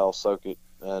paper towel, soak it,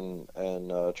 and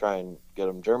try and get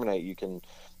them germinate, you can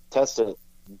test it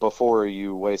before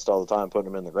you waste all the time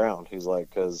putting them in the ground. He's like,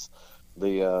 because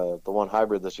the one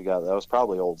hybrid that you got, that was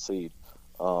probably old seed,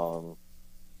 um,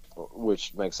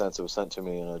 which makes sense. It was sent to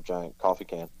me in a giant coffee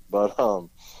can. But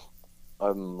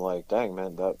I'm like, dang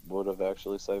man, that would have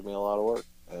actually saved me a lot of work.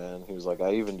 And he was like,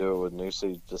 I even do it with new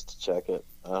seed just to check it.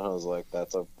 And I was like,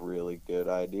 that's a really good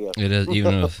idea. It is,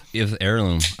 even if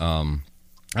heirloom. I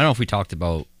don't know if we talked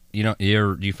about, do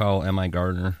you follow M.I.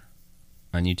 Gardner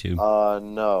on YouTube?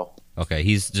 No. Okay,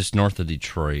 he's just north of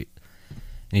Detroit,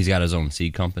 and he's got his own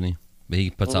seed company. But he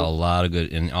puts out a lot of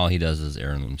good, and all he does is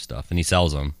heirloom stuff, and he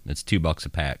sells them. It's $2 a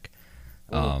pack.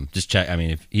 Just check. I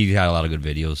mean, if he got a lot of good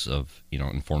videos of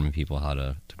informing people how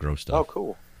to grow stuff. Oh,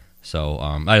 cool. So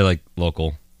I like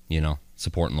local,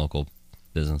 supporting local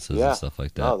businesses and stuff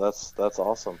like that. Oh, that's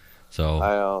awesome.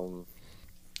 So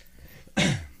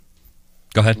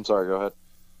go ahead. I'm sorry. Go ahead.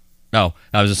 No,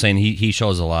 I was just saying he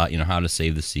shows a lot, how to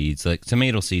save the seeds. Like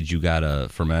tomato seeds, you gotta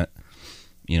ferment.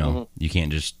 You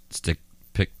can't just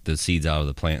pick the seeds out of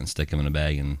the plant and stick them in a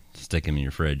bag and stick them in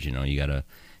your fridge. You gotta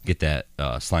get that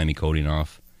slimy coating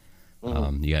off.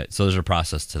 So there's a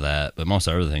process to that, but most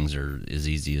other things are as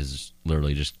easy as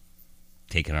literally just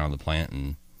taking it out of the plant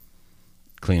and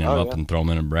cleaning them up and throw them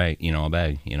in a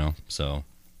bag. So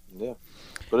yeah,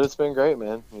 but it's been great,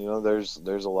 man. There's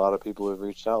a lot of people who've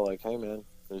reached out like, hey man,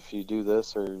 if you do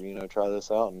this or try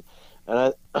this out,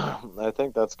 and I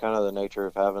think that's kind of the nature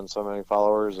of having so many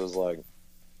followers is like,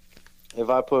 if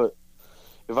I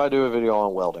do a video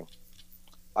on welding,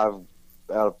 out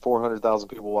of 400,000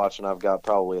 people watching, I've got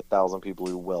probably 1,000 people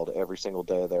who weld every single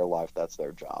day of their life. That's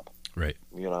their job. Right.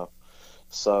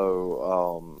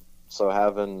 So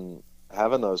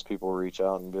having those people reach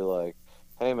out and be like,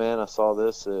 hey man, I saw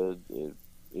this.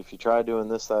 If you try doing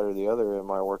this, that, or the other, it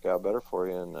might work out better for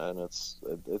you. And it's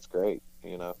great.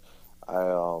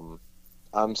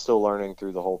 I'm still learning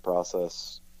through the whole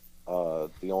process.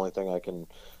 The only thing I can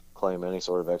claim any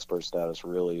sort of expert status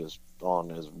really is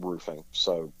roofing.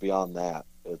 So beyond that,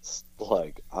 it's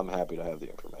like, I'm happy to have the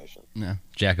information. Yeah.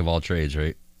 Jack of all trades,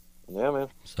 right? Yeah, man.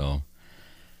 So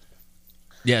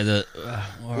yeah,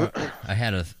 I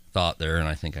had a thought there, and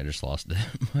I think I just lost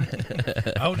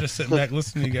it. I was just sitting back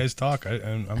listening to you guys talk.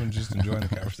 I'm just enjoying the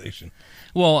conversation.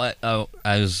 Well,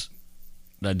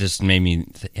 that just made me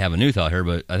have a new thought here.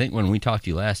 But I think when we talked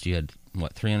to you last, you had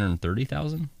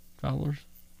 330,000 followers.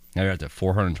 Now you're at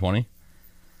 420.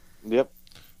 Yep.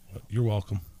 You're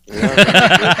welcome. Yeah.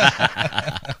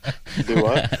 Do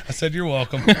what? I said you're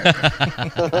welcome.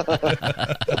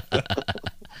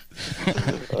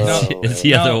 It's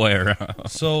the other way around.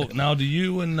 So now, do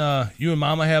you and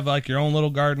Mama have like your own little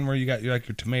garden where you got your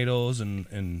tomatoes and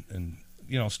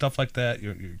stuff like that,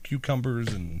 your cucumbers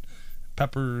and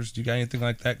peppers? Do you got anything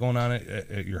like that going on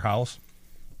at your house?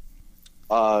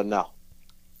 No.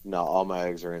 All my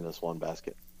eggs are in this one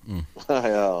basket.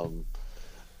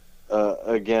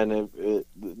 Again,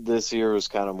 this year was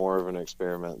kind of more of an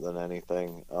experiment than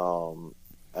anything.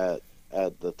 At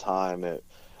the time,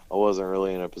 I wasn't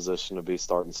really in a position to be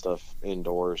starting stuff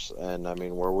indoors, and I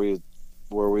mean where we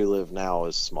live now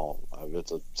is small.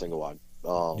 It's a single wide.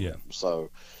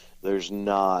 So there's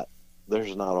not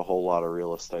a whole lot of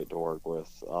real estate to work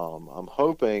with. I'm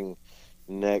hoping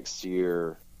next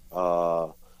year,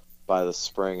 by the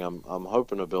spring, I'm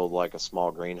hoping to build like a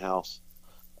small greenhouse,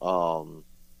 to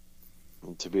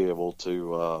be able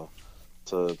to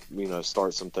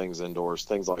start some things indoors,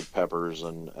 things like peppers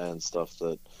and stuff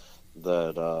that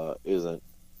isn't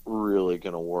really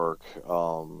going to work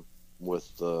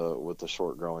with the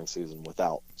short growing season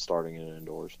without starting it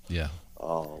indoors. Yeah.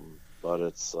 But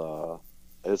it's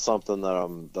something that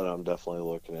I'm definitely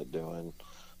looking at doing.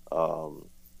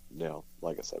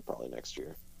 Like I said, probably next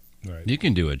year. Right. You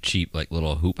can do a cheap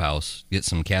little hoop house. Get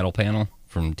some cattle panel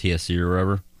from TSC or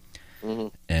wherever,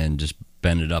 and just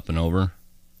bend it up and over.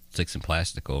 Stick some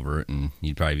plastic over it, and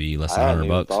you'd probably be less than $100. I hadn't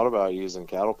even thought about using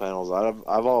cattle panels.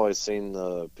 I've always seen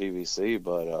the PVC,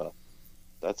 but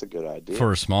that's a good idea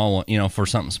for a small one. For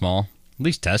something small, at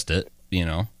least test it. We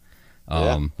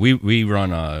run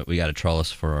we got a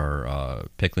trellis for our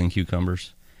pickling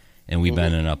cucumbers, and we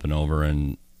bend it up and over,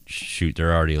 and shoot,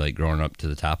 they're already growing up to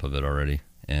the top of it already,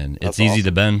 and it's easy awesome.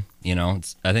 to bend.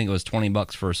 I think it was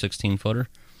 $20 for a 16-footer,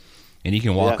 and you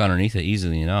can walk underneath it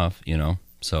easily enough.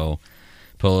 So.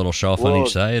 Put a little shelf on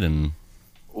each side, and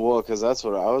because that's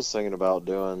what I was thinking about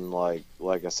doing. Like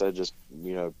I said, just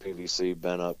PVC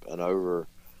bent up and over.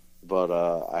 But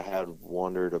I had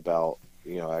wondered about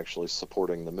actually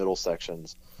supporting the middle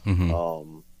sections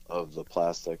of the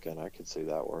plastic, and I could see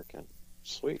that working.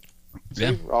 Sweet.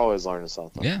 See, we're always learning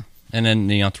something. Yeah, and then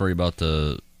you don't have to worry about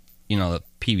the the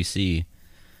PVC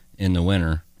in the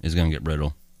winter. is going to get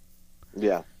brittle.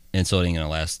 Yeah. And so it ain't going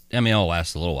to last. I mean, it'll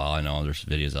last a little while. I know there's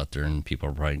videos out there, and people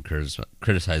are probably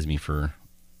criticize me for,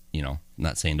 you know,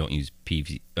 not saying don't use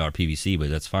PVC, but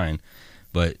that's fine.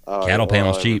 But cattle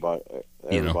panel's cheap.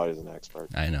 Everybody's an expert.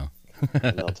 I know.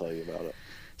 And they'll tell you about it.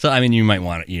 So, I mean, you might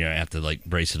want to, you know, have to, like,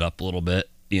 brace it up a little bit,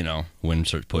 you know, when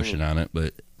starts pushing on it.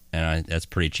 But that's a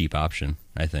pretty cheap option,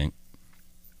 I think.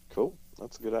 Cool.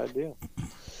 That's a good idea.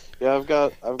 Yeah, I've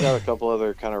got a couple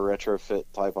other kind of retrofit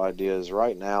type ideas.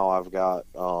 Right now, I've got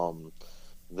my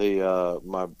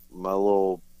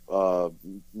little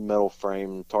metal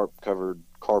frame tarp covered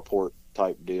carport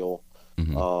type deal.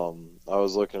 I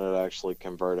was looking at actually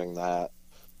converting that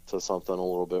to something a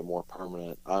little bit more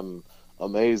permanent. I'm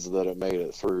amazed that it made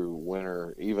it through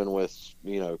winter, even with,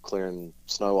 you know, clearing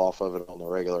snow off of it on the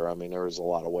regular. I mean, there was a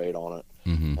lot of weight on it,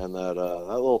 and that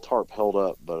little tarp held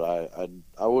up, but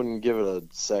I wouldn't give it a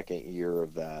second year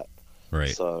of that.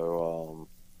 Right. So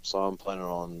I'm planning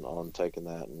on taking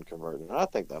that and converting it. I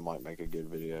think that might make a good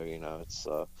video. You know, it's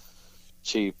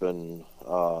cheap, and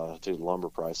dude, lumber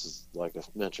prices, like I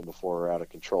mentioned before, are out of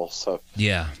control. So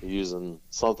Yeah. using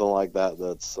something like that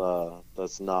that's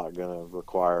not going to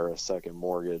require a second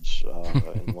mortgage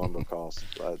in lumber costs,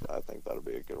 I think that'll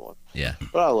be a good one. Yeah.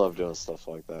 But I love doing stuff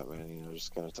like that, man. You know,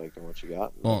 just kind of taking what you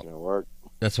got and making it work.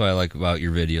 That's what I like about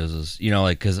your videos is, you know,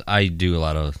 like, because I do a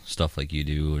lot of stuff like you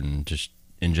do, and just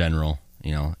in general,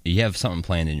 you know, you have something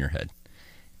planned in your head,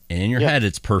 and in your head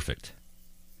it's perfect,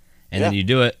 and then you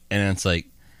do it, and it's like,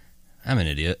 I'm an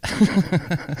idiot.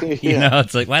 You know,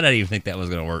 it's like, why did I even think that was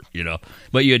going to work, you know?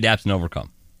 But you adapt and overcome,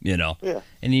 you know? Yeah.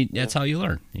 And that's how you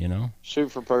learn, you know?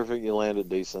 Shoot for perfect, you land it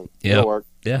decent. Yep. It'll work.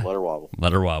 Yeah. Let her wobble.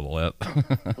 Let her wobble, yep.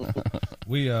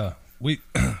 We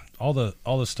all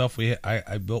the stuff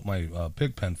I built my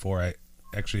pig pen for.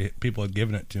 People had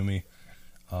given it to me.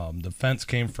 The fence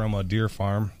came from a deer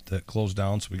farm that closed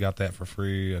down, so we got that for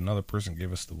free. Another person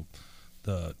gave us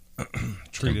the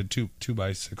treated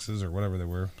 2x6s or whatever they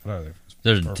were. What are they?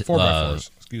 There's 4x4s.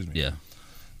 Excuse me. Yeah.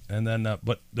 And then,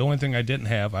 but the only thing I didn't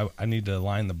have, I need to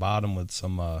line the bottom with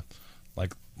some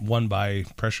like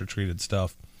 1x pressure treated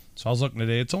stuff. So I was looking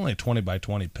today. It's only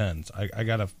 20x20 pens. I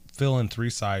got to fill in 3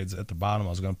 sides at the bottom.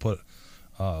 I was going to put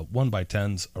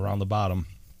 1x10s around the bottom.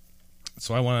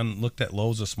 So I went and looked at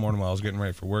Lowe's this morning while I was getting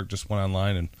ready for work. Just went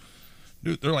online, and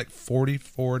dude, they're like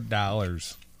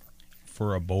 $44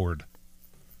 for a board.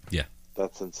 Yeah.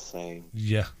 That's insane.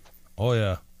 Yeah. Oh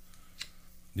yeah.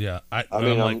 Yeah. I I'm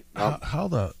mean, like, I'm- how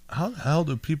the hell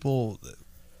do people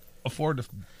afford to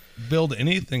build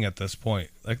anything at this point?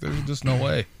 Like, there's just no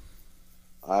way.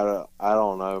 I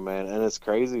don't know, man, and it's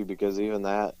crazy because even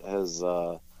that has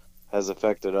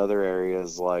affected other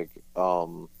areas, like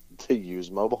the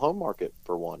used mobile home market,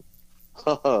 for one.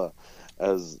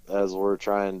 as we're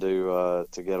trying to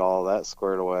get all that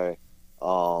squared away,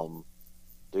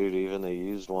 dude, even the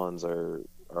used ones are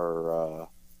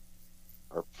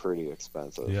pretty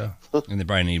expensive. Yeah. And they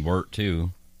probably need work,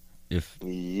 too.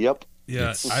 Yep.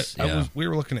 Yeah. Yeah. We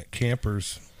were looking at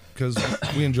campers because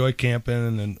we enjoy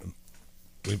camping, and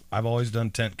I've always done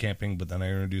tent camping, but then I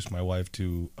introduced my wife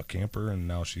to a camper, and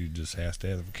now she just has to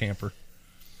have a camper.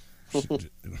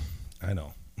 I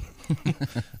know.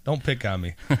 Don't pick on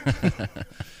me.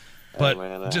 But hey,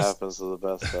 man, that just happens to the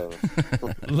best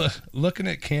of us. looking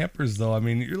at campers, though, I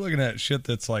mean, you're looking at shit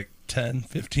that's like 10,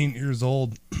 15 years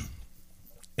old,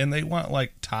 and they want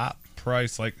like top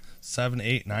price, like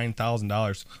 $7,000, $8,000,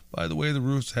 $9,000. By the way, the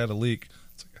roof's had a leak.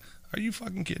 It's like, are you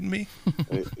fucking kidding me?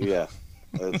 Yeah,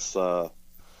 it's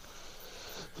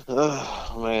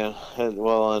man,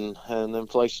 and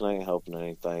inflation ain't helping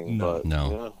anything. No. But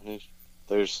No. you know,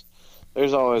 there's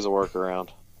always a workaround.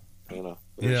 You know.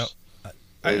 Yeah.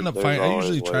 I end up there's finding. I always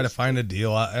usually try to ways find a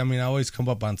deal. I mean, I always come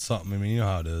up on something. I mean, you know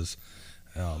how it is.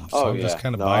 So I'm just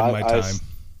kind of No, biding my time.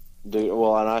 Dude,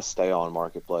 well, and I stay on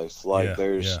Marketplace. Like,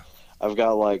 Yeah. I've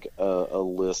got like a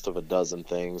list of a dozen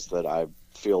things that I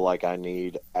feel like I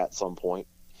need at some point.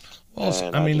 Well,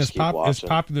 And I mean, just keep as watching.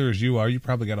 popular as you are, you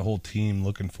probably got a whole team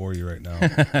looking for you right now.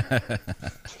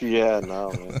 Yeah,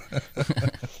 no, man.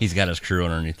 He's got his crew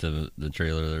underneath the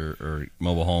trailer or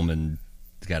mobile home, and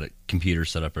he's got a computer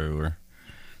set up everywhere,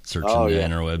 searching the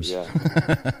interwebs.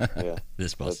 Yeah.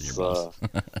 This boss is That's,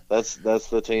 your boss. that's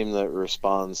the team that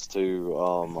responds to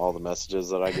all the messages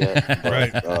that I get.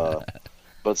 Right.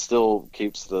 But still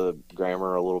keeps the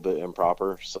grammar a little bit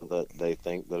improper so that they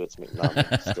think that it's me, not me,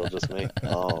 still just me.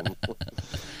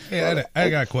 Hey, I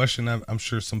got a question. I'm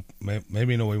sure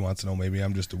maybe nobody wants to know. Maybe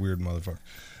I'm just a weird motherfucker.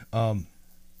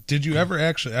 Did you ever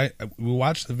actually? We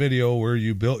watched the video where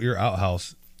you built your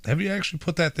outhouse. Have you actually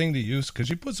put that thing to use? Because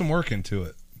you put some work into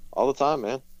it. All the time,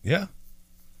 man. Yeah.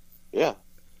 Yeah.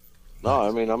 No, I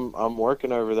Nice. mean I'm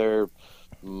working over there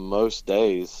most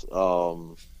days,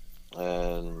 and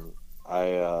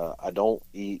I don't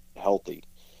eat healthy,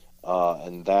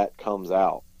 and that comes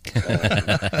out,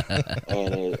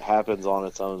 and it happens on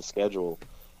its own schedule,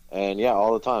 and yeah,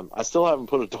 all the time. I still haven't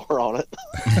put a door on it.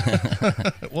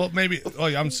 Well, maybe. Oh,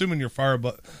 I'm assuming you're far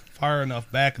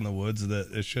enough back in the woods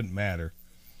that it shouldn't matter.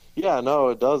 Yeah, no,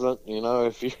 it doesn't. You know,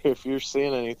 if you're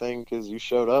seeing anything because you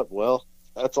showed up, well,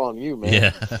 that's on you, man. Yeah.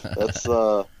 That's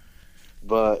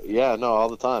but yeah, no, all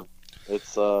the time.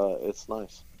 It's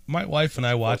nice. My wife and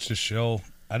I watched a show.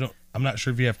 I'm not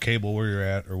sure if you have cable where you're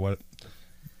at or what.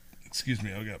 Excuse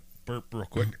me, I got burp real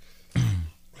quick.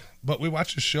 But we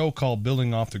watched a show called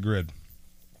Building Off the Grid.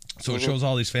 So it Mhm. shows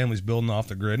all these families building off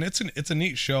the grid, and it's a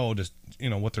neat show, just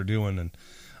what they're doing.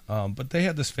 And but they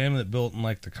had this family that built in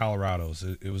like the Colorados.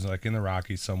 It was like in the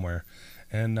Rockies somewhere,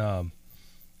 and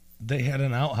they had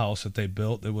an outhouse that they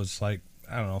built that was like,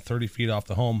 I don't know, 30 feet off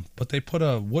the home, but they put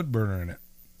a wood burner in it,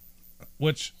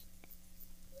 which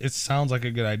it sounds like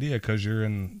a good idea because you're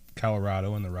in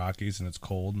Colorado in the Rockies and it's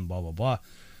cold and blah blah blah.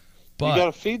 You But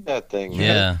gotta feed that thing, man.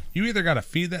 Yeah. you either got to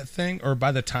feed that thing, or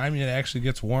by the time it actually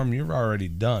gets warm, you're already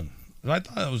done. I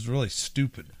thought that was really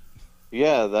stupid.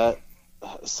 Yeah, that.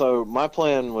 So my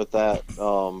plan with that,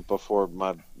 before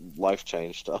my life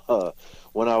changed,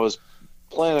 when I was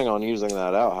planning on using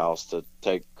that outhouse to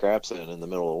take craps in the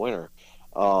middle of winter,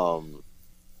 um,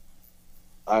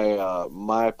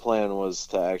 my plan was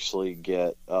to actually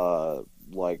get the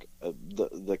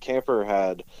camper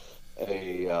had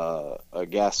a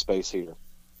gas space heater.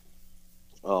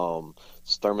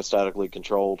 It's thermostatically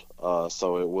controlled,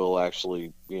 so it will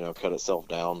actually cut itself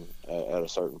down at a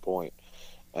certain point.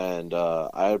 And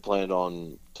I had planned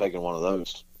on taking one of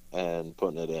those and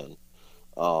putting it in,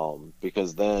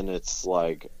 because then it's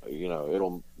like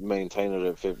it'll maintain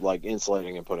it at like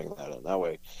insulating and putting that in. That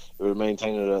way, it would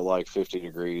maintain it at like 50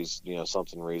 degrees,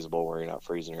 something reasonable where you're not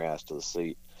freezing your ass to the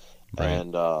seat, Right.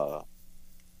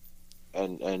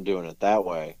 and doing it that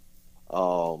way,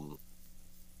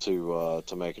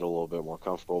 to make it a little bit more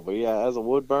comfortable. But yeah, as a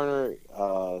wood burner,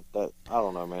 that I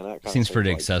don't know, man. That kind Seems of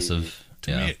pretty excessive.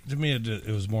 Yeah. To me,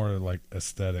 it was more like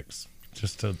aesthetics.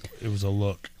 It was a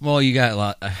look. Well, you got a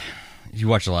lot. You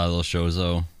watch a lot of those shows,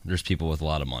 though. There's people with a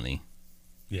lot of money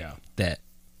Yeah. that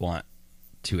want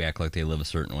to act like they live a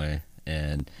certain way,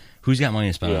 and who's got money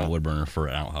to spend on Yeah. a wood burner for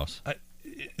an outhouse? And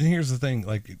here's the thing,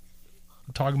 like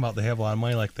talking about they have a lot of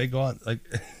money, like they go out, like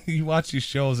you watch these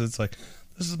shows, it's like,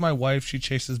 this is my wife, she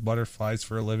chases butterflies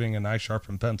for a living and I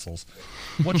sharpen pencils.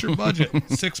 What's your budget?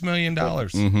 $6 million.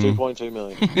 Mm-hmm. 2.2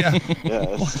 million. Yeah.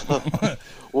 Yeah.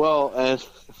 Well, and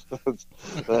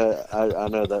I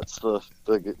know that's the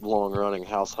long running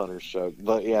house hunters joke,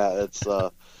 but yeah, it's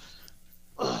no,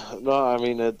 I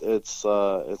mean it's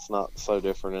not so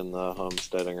different in the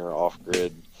homesteading or off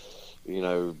grid,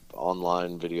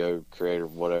 online video creator,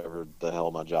 whatever the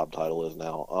hell my job title is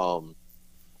now.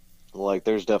 Like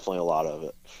there's definitely a lot of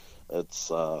it. It's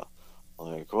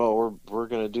like, well, we're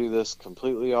gonna do this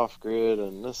completely off grid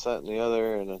and this, that, and the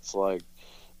other, and it's like,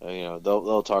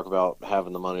 they'll talk about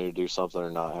having the money to do something or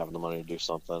not having the money to do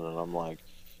something, and I'm like,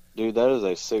 dude, that is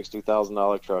a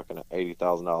 $60,000 truck and an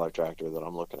 $80,000 tractor that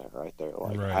I'm looking at right there.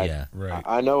 Like, Right. Yeah. Right.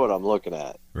 I know what I'm looking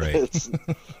at. Right. It's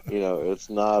it's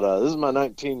not. This is my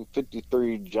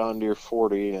 1953 John Deere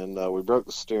 40, and we broke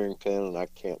the steering pin, and I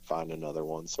can't find another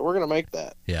one, so we're gonna make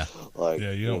that. Yeah. Like,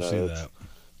 Yeah, you don't see that.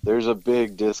 There's a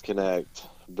big disconnect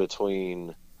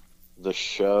between the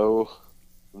show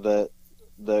that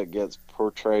gets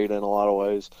portrayed in a lot of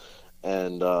ways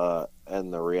and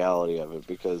the reality of it,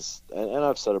 because and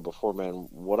I've said it before, man,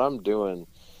 what I'm doing,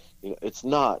 it's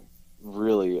not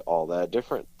really all that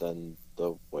different than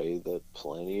the way that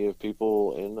plenty of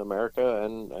people in America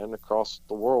and across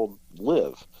the world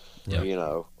live. Yep.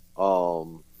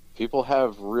 People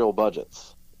have real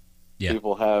budgets. Yeah.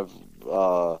 People have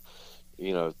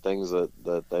things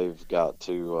that they've got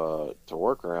to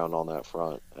work around on that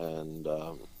front, and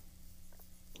I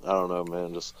don't know,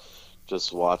 man,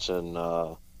 just watching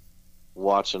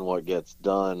what gets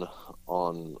done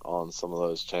on some of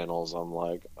those channels, I'm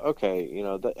like, okay,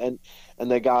 and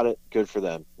they got it, good for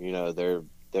them,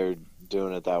 they're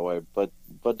doing it that way, but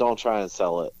don't try and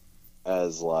sell it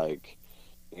as like,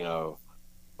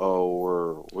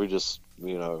 oh, we just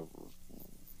we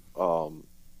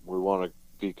want to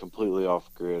be completely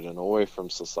off grid and away from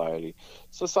society.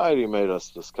 Society made us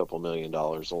this couple $1 million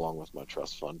along with my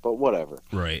trust fund, but whatever.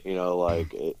 Right.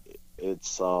 Like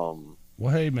it's Well,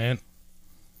 hey, man,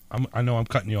 I know I'm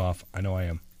cutting you off. I know I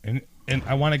am, and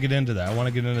I want to get into that. I want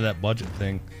to get into that budget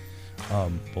thing,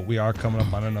 but we are coming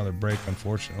up on another break,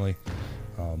 unfortunately.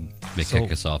 They So-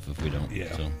 kick us off if we don't.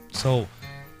 Yeah. So. So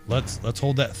let's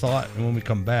hold that thought, and when we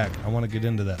come back, I want to get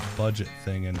into that budget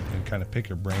thing and kind of pick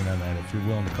your brain on that. If you're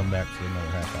willing to come back for another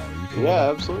half hour, you cool with Yeah,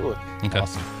 that? absolutely. Okay.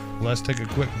 Awesome. Well, let's take a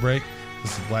quick break.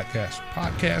 This is Black Cash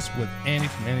Podcast with Andy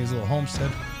from Andy's Little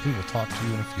Homestead. We will talk to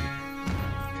you in a few.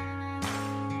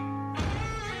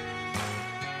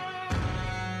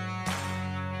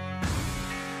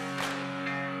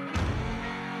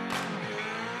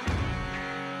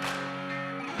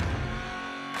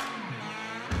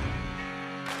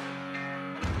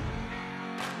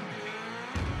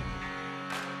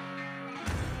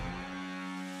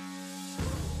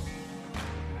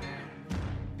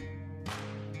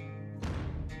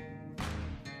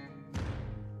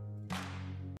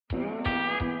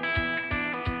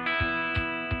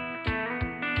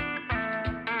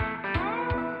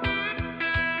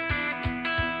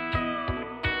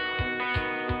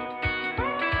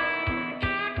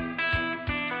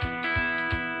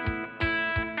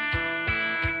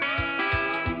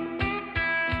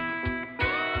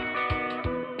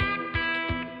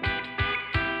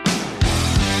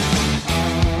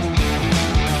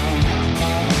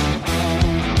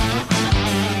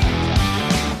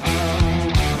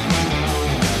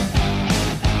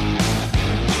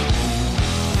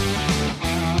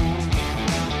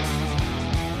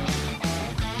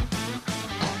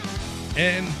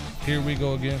 And here we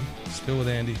go again, still with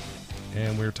Andy,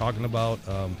 and we're talking about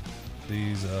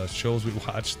these shows we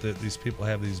watch that these people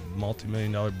have these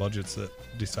multi-million-dollar budgets that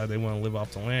decide they want to live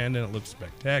off the land, and it looks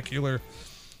spectacular,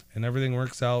 and everything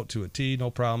works out to a T, no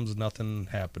problems, nothing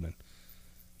happening.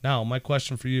 Now, my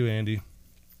question for you, Andy,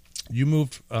 you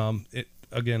moved,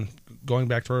 again, going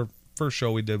back to our first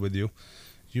show we did with you,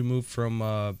 you moved from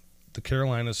the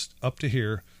Carolinas up to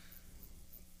here.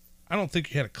 I don't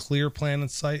think you had a clear plan in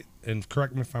sight, and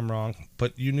correct me if I'm wrong,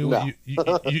 but you knew No. I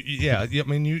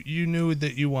mean, you knew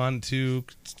that you wanted to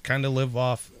kind of live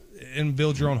off and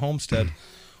build your own homestead.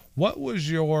 What was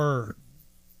your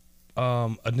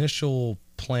initial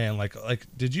plan? Like,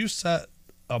 did you set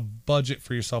a budget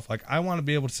for yourself? Like, I want to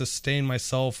be able to sustain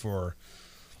myself for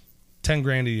 10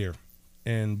 grand a year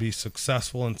and be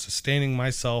successful in sustaining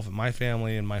myself and my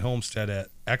family and my homestead at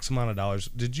X amount of dollars.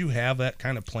 Did you have that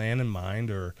kind of plan in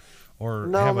mind, or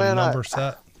No, have a man, number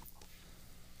set?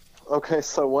 Okay,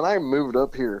 so when I moved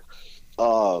up here,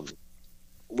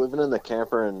 living in the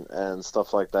camper and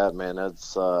stuff like that, man,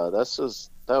 that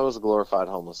was glorified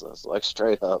homelessness, like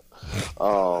straight up.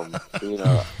 You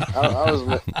know, I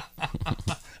was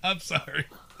I'm sorry.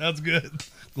 That's good.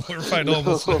 Glorified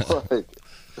homelessness. like,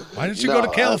 Why didn't you No, go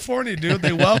to California, dude?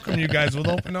 They welcome you guys with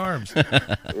open arms.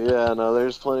 yeah, no,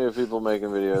 there's plenty of people making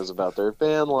videos about their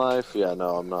van life. Yeah,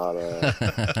 no, I'm not.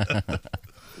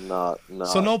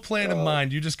 So no plan in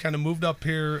mind. You just kind of moved up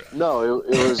here. No,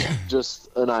 it was just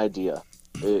an idea.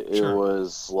 It Sure.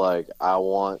 was like I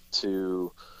want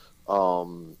to, I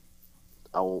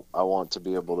want to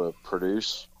be able to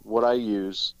produce what I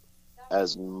use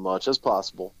as much as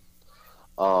possible,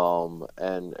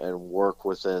 and work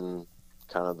within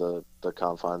kind of the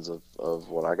confines of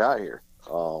what I got here.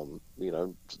 You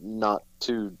know, not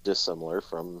too dissimilar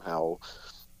from how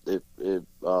it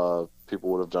people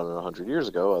would have done it 100 years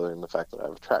ago, other than the fact that I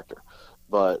have a tractor.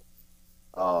 But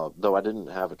though I didn't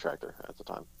have a tractor at the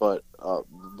time, but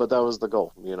that was the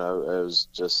goal. You know, it was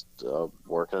just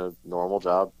working a normal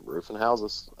job, roofing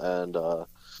houses, and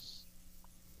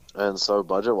so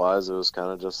budget wise, it was kind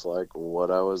of just like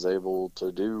what I was able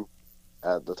to do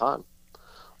at the time,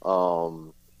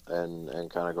 and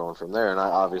kind of going from there. And I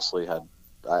obviously had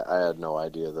no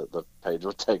idea that the page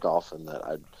would take off and that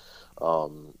I'd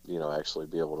you know, actually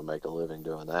be able to make a living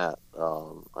doing that.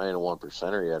 I ain't a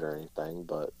 1%er yet or anything,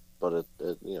 but it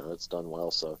you know, it's done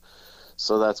well. So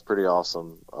that's pretty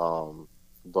awesome.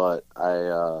 But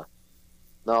I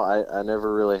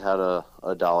never really had a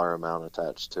dollar amount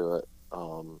attached to it.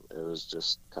 It was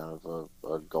just kind of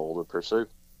a goal to pursue.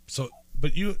 So,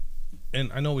 but you,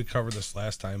 and I know we covered this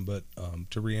last time, but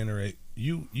to reiterate,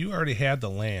 you already had the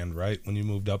land, right, when you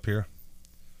moved up here?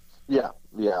 Yeah.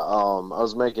 I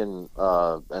was making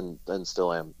and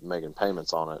still am making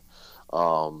payments on it.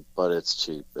 But it's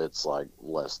cheap. It's like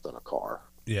less than a car.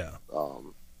 Yeah.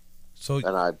 So,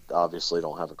 And I obviously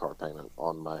don't have a car payment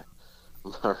on my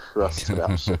rusted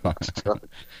out shitbox truck.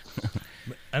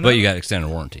 and But you got extended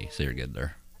warranty, so you're good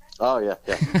there. Oh yeah.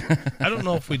 I don't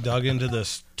know if we dug into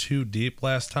this too deep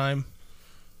last time,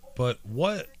 but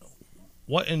what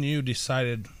in you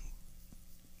decided?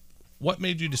 What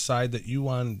made you decide that you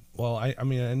wanted? Well, I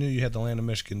mean, I knew you had the land in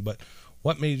Michigan, but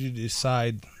what made you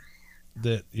decide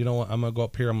that, you know what, I'm gonna go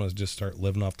up here, I'm gonna just start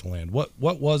living off the land? What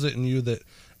was it in you that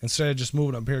instead of just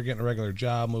moving up here, getting a regular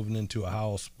job, moving into a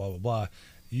house, blah blah blah,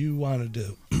 you wanted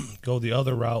to go the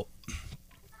other route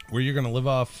where you're gonna live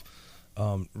off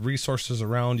resources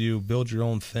around you, build your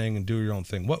own thing, and do your own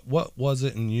thing? What was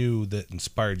it in you that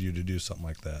inspired you to do something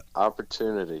like that?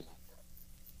 Opportunity.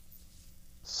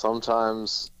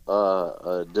 Sometimes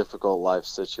a difficult life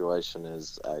situation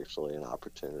is actually an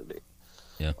opportunity.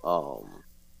 Yeah.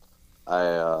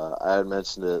 I had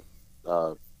mentioned it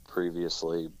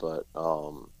previously, but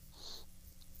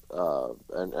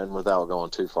and without going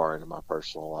too far into my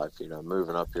personal life, you know,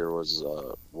 moving up here was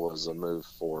a move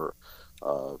for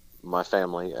my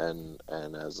family and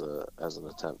as an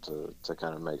attempt to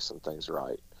kind of make some things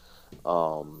right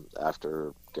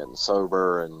after getting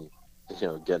sober and, you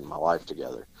know, getting my life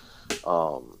together.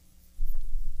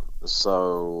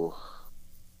 So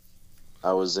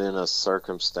I was in a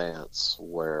circumstance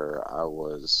where I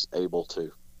was able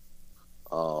to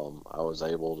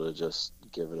just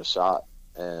give it a shot,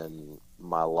 and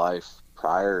my life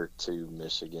prior to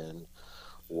Michigan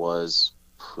was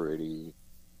pretty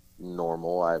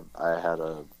normal. I had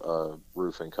a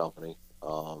roofing company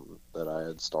that I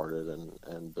had started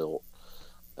and built,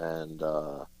 and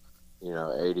you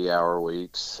know, 80-hour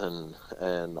weeks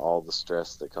and all the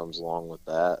stress that comes along with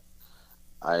that.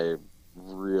 I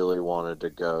really wanted to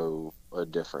go a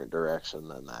different direction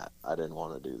than that. I didn't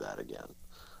want to do that again.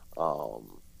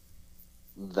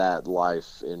 That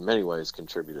life in many ways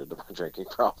contributed to my drinking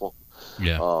problem.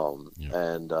 Yeah.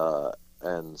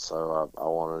 And so I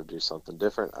wanted to do something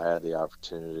different. I had the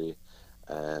opportunity,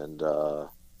 and that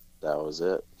was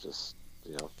it. Just,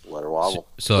 you know, let her wobble.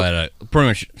 So at a pretty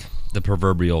much the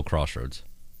proverbial crossroads.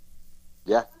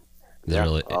 Yeah. Is Yeah.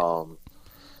 really, I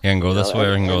can go this way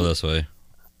or I can go this way.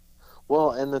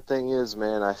 Well, and the thing is,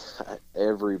 man,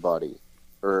 everybody,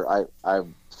 or I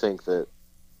think that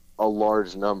a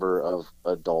large number of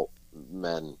adult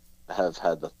men have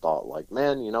had the thought, like,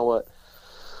 man, you know what?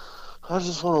 I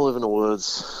just want to live in the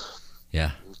woods.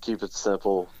 Yeah. Keep it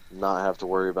simple, not have to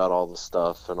worry about all the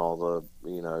stuff and all the,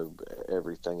 you know,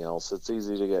 everything else. It's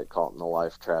easy to get caught in the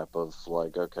life trap of,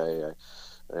 like, okay,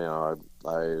 I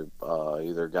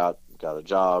either got a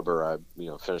job, or I, you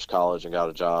know, finished college and got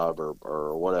a job,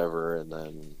 or whatever, and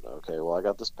then, okay, well, I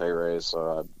got this pay raise,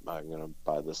 so I'm gonna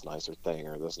buy this nicer thing,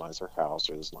 or this nicer house,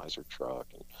 or this nicer truck,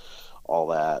 and all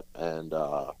that, and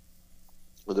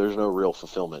but there's no real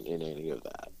fulfillment in any of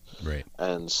that. Right.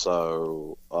 And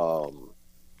so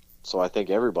so I think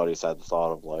everybody's had the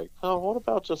thought of, like, oh, what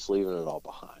about just leaving it all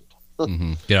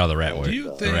behind? Get out of the rat Do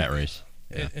you race. think- The rat race.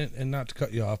 Yeah. And not to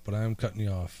cut you off, but I am cutting you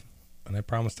off, and I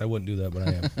promised I wouldn't do that, but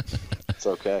I am. It's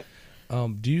okay.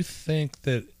 Do you think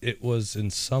that it was in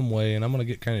some way, and I'm going to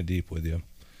get kind of deep with you,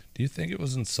 do you think it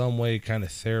was in some way kind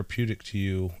of therapeutic to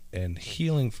you and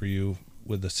healing for you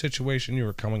with the situation you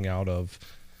were coming out of,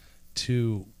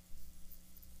 to,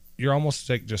 you're almost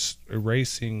like just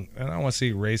erasing, and I don't want to say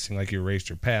erasing like you erased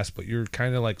your past, but you're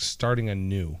kind of like starting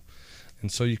anew.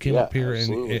 And so you came Yeah, up here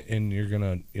absolutely. and you're going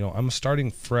to, you know, I'm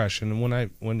starting fresh. And when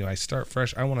I start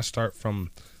fresh, I want to start from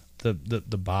the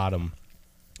bottom,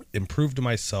 improve to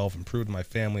myself, improve to my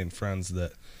family and friends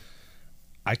that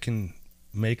I can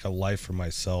make a life for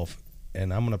myself,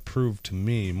 and I'm going to prove to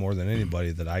me more than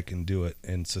anybody that I can do it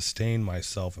and sustain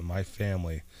myself and my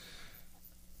family.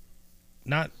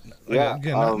 Not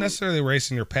not necessarily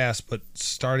erasing your past, but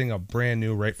starting a brand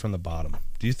new right from the bottom.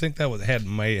 Do you think that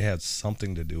may have had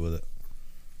something to do with it?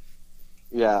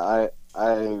 Yeah,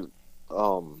 I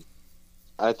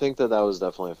think that was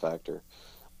definitely a factor.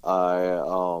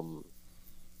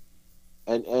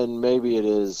 And maybe it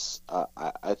is.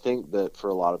 I think that for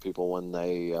a lot of people, when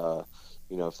they,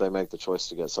 you know, if they make the choice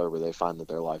to get sober, they find that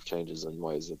their life changes in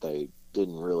ways that they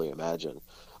didn't really imagine.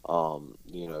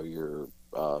 You know, your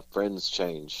friends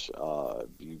change.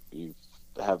 You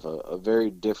have a very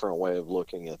different way of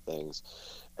looking at things.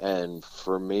 And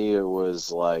for me, it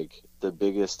was like the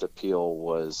biggest appeal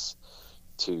was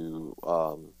to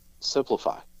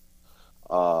simplify.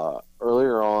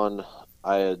 Earlier on,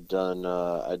 I had done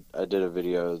I did a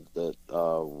video that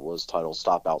was titled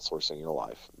 "Stop Outsourcing Your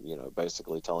Life." You know,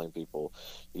 basically telling people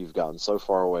you've gotten so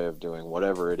far away of doing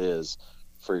whatever it is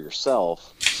for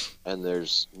yourself, and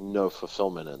there's no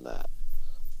fulfillment in that.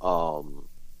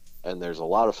 And there's a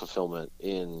lot of fulfillment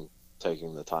in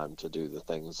taking the time to do the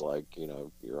things like, you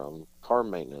know, your own car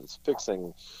maintenance,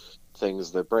 fixing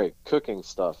things that break, cooking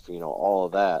stuff, you know, all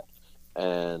of that.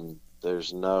 And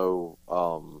there's no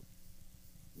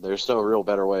real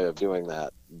better way of doing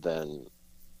that than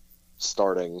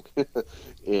starting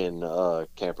in a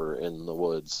camper in the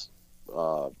woods.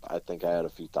 I think I had a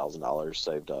few $1,000s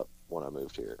saved up when I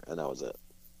moved here, and that was it.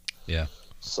 Yeah.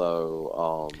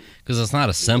 So, Because it's not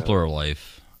a simpler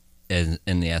life in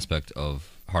the aspect of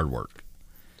hard work.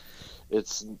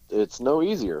 it's no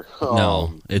easier.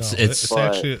 No, it's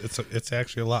actually it's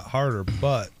actually a lot harder,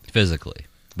 but physically,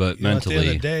 but you know, mentally. at the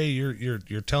end of the day,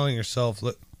 you're telling yourself,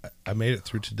 look, I made it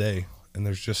through today, and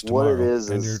there's just What tomorrow, it is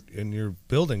and you're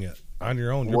building it on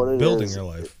your own. what You're it building is- your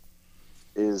life.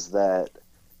 is that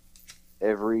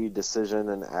every decision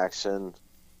and action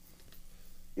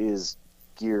is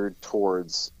geared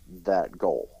towards that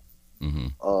goal hmm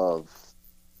of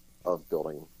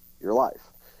building your life.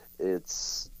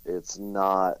 It's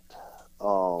not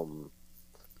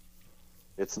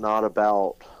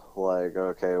about like,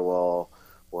 okay, well,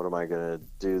 what am I gonna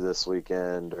do this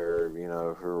weekend, or you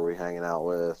know, who are we hanging out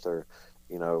with, or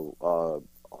you know,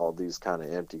 all these kind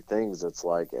of empty things. It's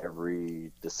like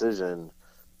every decision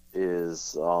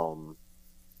is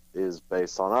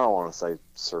based on, I don't want to say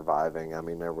surviving. I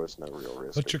mean, there was no real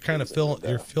risk. But you're kind of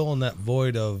filling that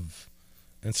void of,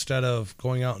 instead of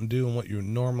going out and doing what you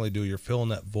normally do, you're filling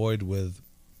that void with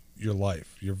your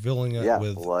life. You're filling it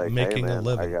with like, making hey, man, a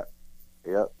living.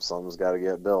 Something's got to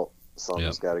get built.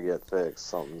 Something's got to get fixed.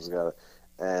 Something's got to,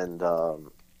 and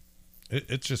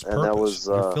It's just and purpose. that was,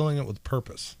 You're filling it with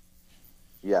purpose.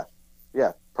 yeah,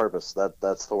 purpose.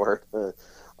 That's the word.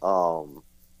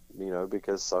 You know,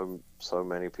 because so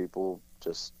many people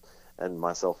just, and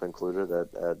myself included,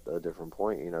 at a different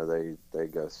point, you know, they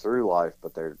go through life,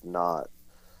 but they're not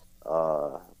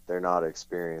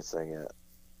experiencing it,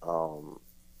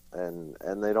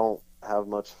 and they don't have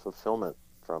much fulfillment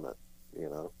from it. You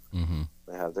know, hmm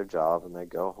they have their job and they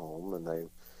go home and they,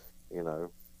 you know,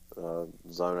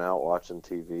 zone out watching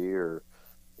TV, or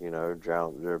you know,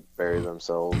 drown or bury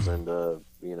themselves into,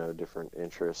 you know, different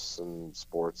interests and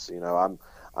sports. You know,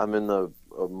 I'm in the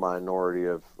minority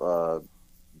of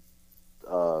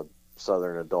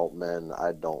Southern adult men.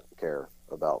 I don't care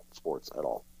about sports at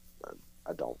all.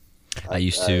 I don't. I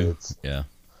used to. It's Yeah.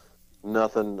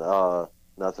 nothing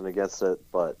against it,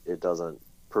 but it doesn't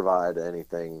provide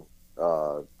anything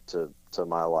to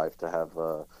my life to have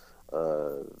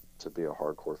to be a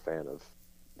hardcore fan of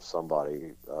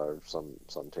somebody or some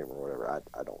team or whatever.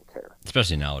 I don't care.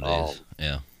 Especially nowadays.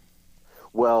 Yeah.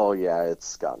 Well, yeah,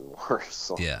 it's gotten worse.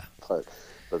 So, Yeah. but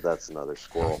that's another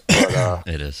squirrel. But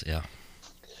It is. Yeah.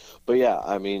 but yeah,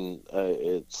 I mean,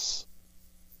 it's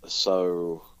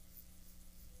so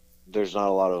there's not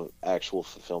a lot of actual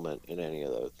fulfillment in any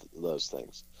of those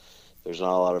things. There's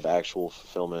not a lot of actual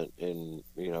fulfillment in,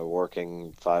 you know,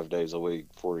 working 5 days a week,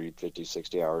 40, 50,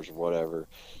 60 hours or whatever,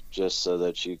 just so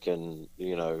that you can,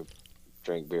 you know,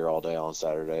 drink beer all day on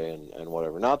Saturday and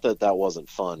whatever. Not that that wasn't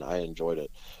fun. I enjoyed it,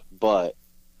 but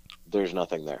there's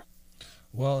nothing there.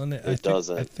 Well, and I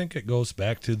think it goes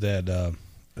back to that.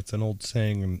 It's an old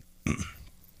saying,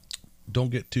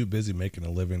 don't get too busy making a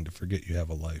living to forget you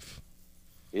have a life.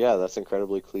 Yeah, that's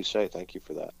incredibly cliche. Thank you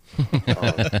for that.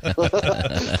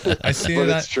 I see But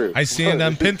it. it's true. I see it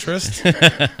on Pinterest.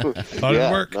 Thought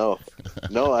it'd work.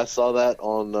 No, I saw that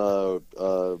on.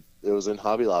 It was in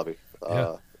Hobby Lobby,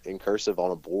 Yeah. in cursive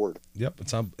on a board. Yep,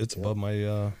 it's above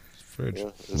my fridge.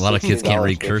 Yeah, A lot of kids can't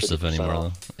read $16 cursive 50% anymore,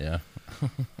 off. though. Yeah.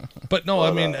 But no,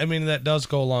 But, I mean that does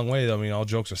go a long way. I mean, all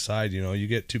jokes aside, you know, you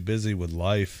get too busy with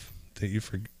life that you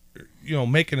forget. You know,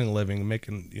 making a living,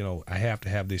 you know, I have to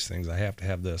have these things. I have to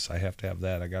have this. I have to have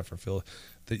that. I got to fulfill.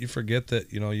 That you forget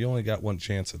that, you know, you only got one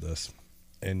chance at this,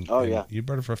 and yeah, you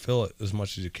better fulfill it as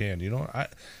much as you can. You know, I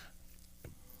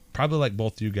probably like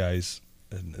both you guys,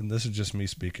 and this is just me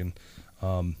speaking.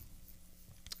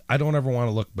 I don't ever want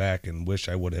to look back and wish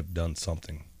I would have done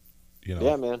something. You know.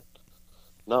 Yeah, man.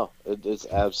 No, it's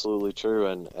absolutely true,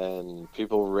 and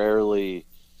people rarely.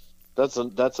 That's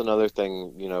another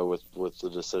thing, you know, with the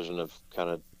decision of kind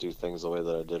of do things the way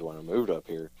that I did when I moved up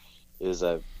here, is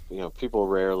that, you know, people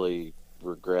rarely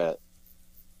regret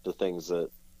the things that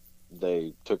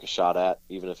they took a shot at,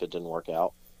 even if it didn't work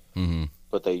out. hmm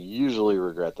But they usually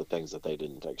regret the things that they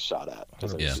didn't take a shot at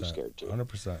because they were too scared to.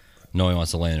 100%. No one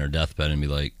wants to lay in their deathbed and be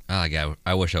like, God,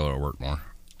 I wish I would have worked more.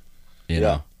 You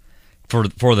Yeah. know,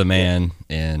 for the man,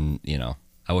 and you know,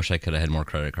 I wish I could have had more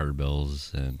credit card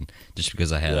bills, and just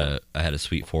because I had a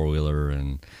sweet 4-wheeler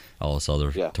and all this other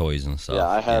toys and stuff. Yeah,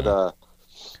 I had you know?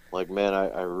 like, man,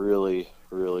 I really,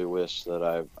 really wish that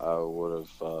I would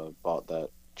have bought that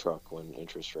truck when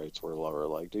interest rates were lower.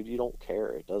 Like, dude, you don't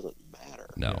care. It doesn't matter.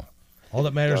 No. All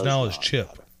that matters does now is not Chip.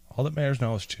 matter. All that matters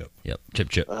now is Chip. Yep.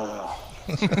 Chip. Oh,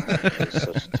 he's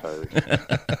such a turd.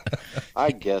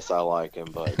 I guess I like him,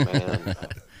 but man,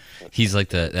 He's like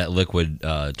that liquid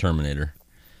Terminator.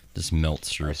 Just melts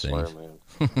through I swear, things.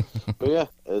 man. But yeah,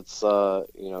 it's it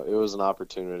was an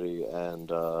opportunity, and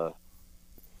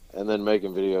then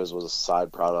making videos was a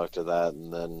side product of that,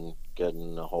 and then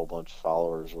getting a whole bunch of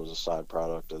followers was a side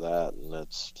product of that, and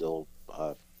it's still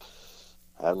I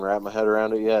haven't wrapped my head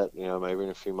around it yet. Maybe in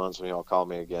a few months when y'all call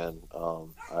me again,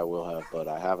 I will have, but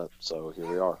I haven't. So here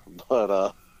we are.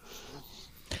 But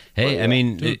Hey, yeah. I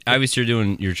mean, obviously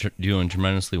you're doing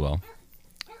tremendously well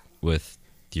with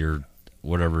your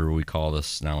whatever we call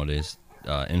this nowadays,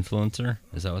 influencer.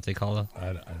 Is that what they call it? I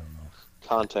don't know.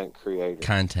 content creator.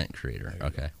 Content creator.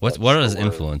 Okay. That's What is the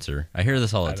word. influencer? I hear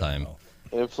this all the I don't time. know.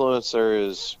 Influencer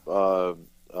is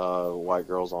white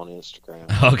girls on Instagram.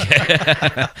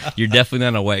 Okay. You're definitely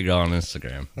not a white girl on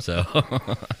Instagram. So,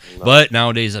 No. but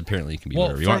nowadays apparently you can be Well,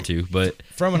 whatever you want to. But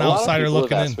From an A lot of outsider people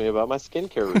looking have in, asked me about my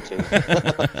skincare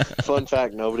routine. Fun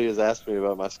fact: nobody has asked me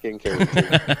about my skincare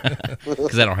routine.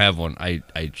 because I don't have one, I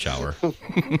shower.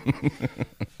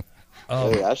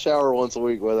 Hey, I shower once a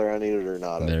week, whether I need it or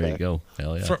not. There okay? you go.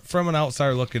 Hell yeah. from an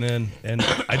outsider looking in, and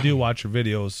I do watch your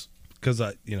videos because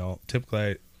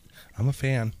typically I'm a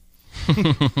fan.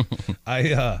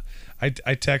 I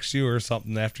text you or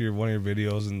something after one of your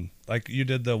videos, and like you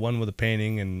did the one with the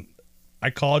painting, and I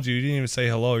called you. You didn't even say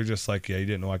hello. You're just like, yeah, you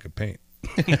didn't know I could paint.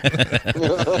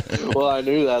 Well, I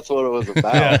knew that's what it was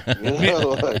about.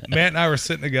 Like, Matt and I were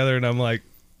sitting together, and I'm like,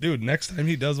 dude, next time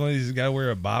he does one of these, he's got to wear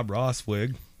a Bob Ross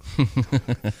wig.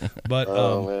 But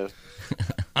oh man,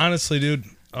 honestly, dude,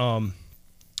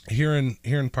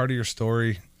 hearing part of your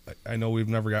story, I know we've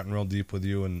never gotten real deep with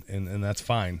you, and that's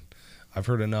fine. I've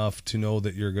heard enough to know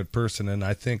that you're a good person, and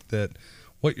I think that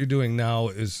what you're doing now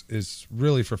is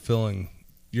really fulfilling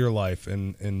your life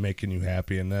and making you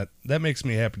happy, and that makes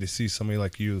me happy to see somebody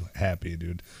like you happy,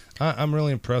 dude. I'm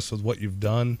really impressed with what you've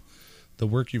done, the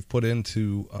work you've put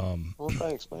into well,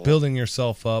 thanks, man. building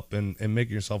yourself up and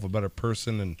making yourself a better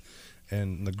person,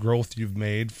 and the growth you've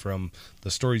made from the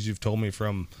stories you've told me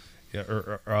from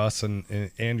or us and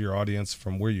your audience,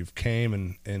 from where you've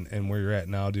came and where you're at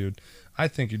now, dude. I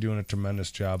think you're doing a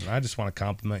tremendous job, and I just want to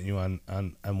compliment you on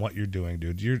what you're doing,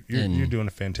 dude. You're doing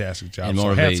a fantastic job. and So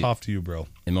motivate- hats off to you, bro.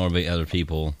 And motivate other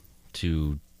people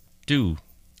to do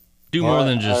Well, more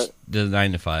than just the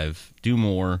 9 to 5. Do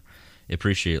more.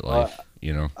 Appreciate life.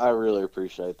 I really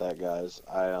appreciate that, guys.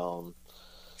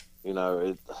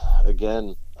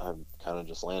 Again, I kind of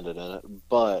just landed in it,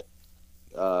 but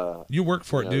You worked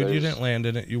for it, dude. You there's- didn't land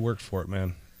in it. You worked for it,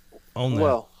 man. Own that.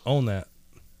 Well- Own that.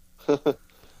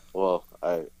 well,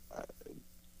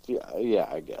 yeah,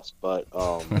 I guess, but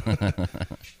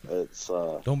it's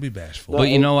Don't be bashful. But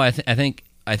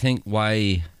I think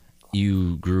why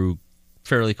you grew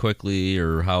fairly quickly,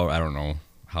 or how, I don't know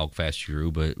how fast you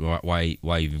grew, but why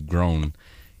you've grown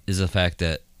is the fact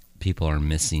that people are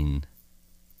missing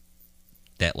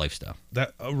that lifestyle.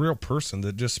 That a real person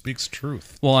that just speaks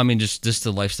truth. Well, I mean, just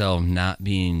the lifestyle of not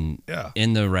being Yeah.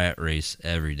 in the rat race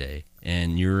every day,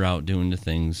 and you're out doing the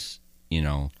things,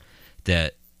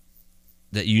 that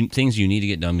things you need to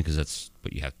get done because that's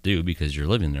what you have to do because you're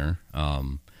living there.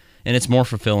 And it's more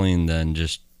fulfilling than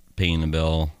just paying the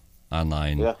bill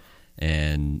online. Yeah.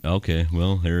 And okay,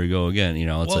 well, here we go again.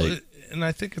 It's like, and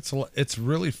I think it's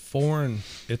really foreign.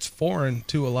 It's foreign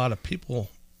to a lot of people,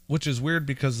 which is weird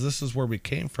because this is where we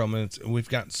came from, and we've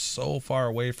gotten so far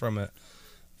away from it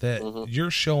that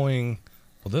you're showing.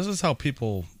 Well, this is how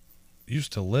people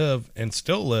used to live and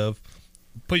still live,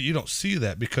 but you don't see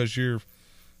that because you're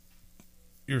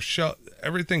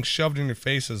everything's shoved in your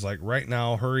faces. Like right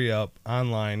now, hurry up,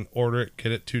 online, order it,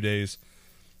 get it 2 days,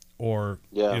 or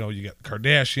Yeah. you got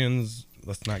Kardashians.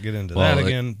 Let's not get into Well, that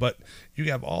again, but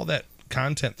you have all that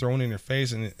content thrown in your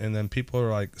face, and then people are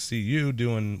like, see you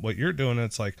doing what you're doing, and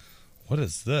it's like, what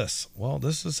is this? Well,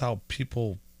 this is how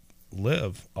people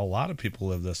live. A lot of people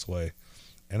live this way,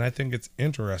 and I think it's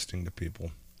interesting to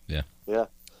people. yeah.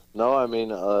 No, I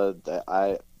mean,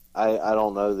 I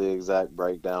don't know the exact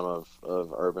breakdown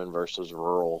of urban versus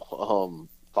rural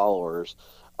followers.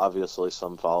 Obviously,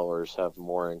 some followers have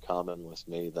more in common with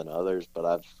me than others,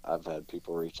 but I've had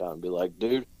people reach out and be like,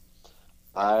 dude,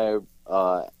 I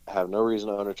have no reason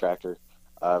to own a tractor.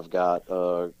 I've got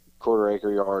a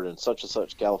quarter-acre yard in such and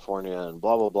such California and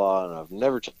blah, blah, blah, and I've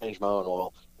never changed my own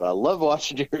oil, but I love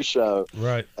watching your show.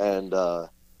 Right. And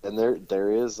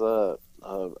there is a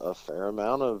fair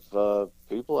amount of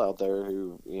people out there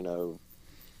who,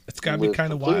 It's got to be live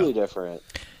kind of completely wild. different,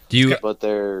 do you but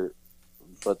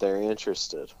they're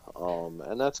interested,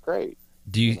 and that's great.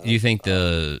 do you think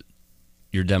your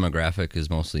demographic is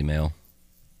mostly male?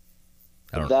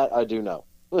 I don't That I do know.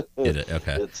 Okay.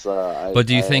 It's But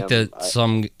do you think that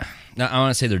some? Now, I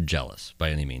want to say they're jealous by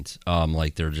any means.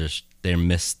 Like they're just they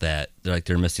miss that. They're like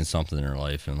they're missing something in their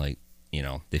life, and like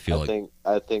they feel like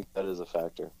I think that is a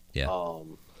factor. Yeah.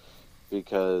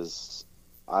 Because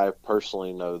I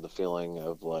personally know the feeling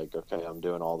of like, okay, I'm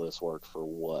doing all this work for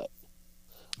what?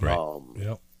 Right.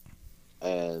 Yep.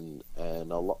 And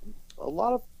a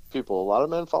lot of people, a lot of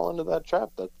men fall into that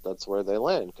trap. That's where they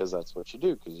land, because that's what you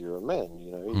do, because you're a man.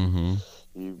 Mm-hmm.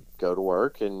 You go to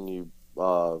work and you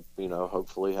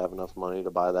hopefully have enough money to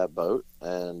buy that boat,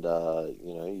 and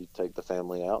you take the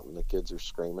family out and the kids are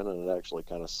screaming and it actually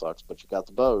kind of sucks, but you got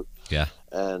the boat. Yeah.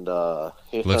 And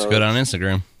Looks good on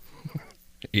Instagram.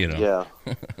 Yeah.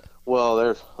 Well,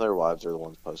 their wives are the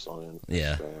ones posting on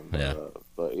Instagram. Yeah.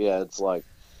 But yeah, it's like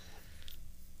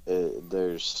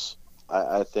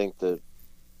I think that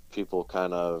people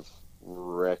kind of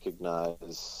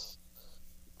recognize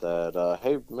that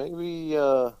hey, maybe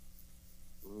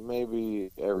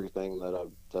everything that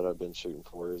I've been shooting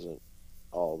for isn't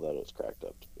all that it's cracked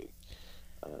up to be.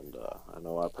 And I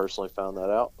know I personally found that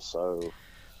out, so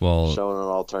showing an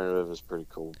alternative is pretty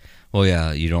cool. Well,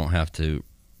 yeah, you don't have to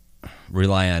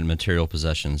rely on material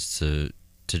possessions to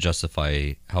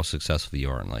justify how successful you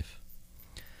are in life.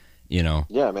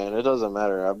 Yeah, man, it doesn't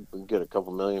matter. I get a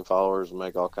couple million followers and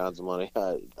make all kinds of money.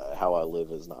 How I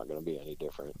live is not going to be any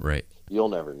different. Right. You'll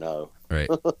never know. Right.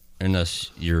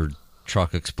 Unless your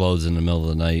truck explodes in the middle of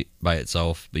the night by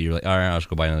itself, but you're like, all right, I'll just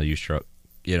go buy another used truck.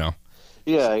 Yeah,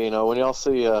 when y'all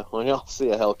see a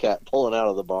Hellcat pulling out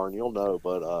of the barn, you'll know.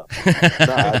 But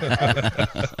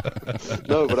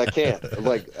no, but I can't.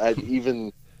 Like,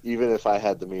 even if I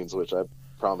had the means, which I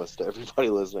promise to everybody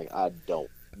listening, I don't.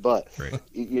 But right.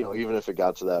 Even if it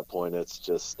got to that point, it's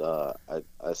just I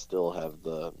still have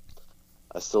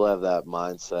that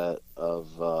mindset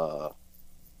of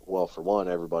well, for one,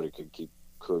 everybody could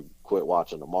quit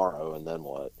watching tomorrow, and then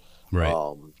what?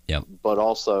 Right. Yep. But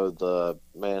also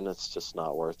it's just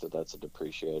not worth it. That's a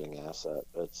depreciating asset.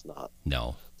 It's not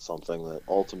something that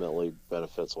ultimately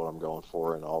benefits what I'm going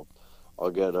for, and I'll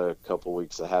get a couple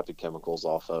weeks of happy chemicals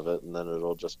off of it, and then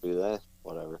it'll just be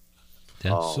whatever.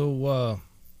 Yeah. So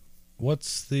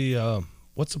what's the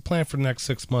plan for the next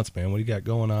 6 months, man? What do you got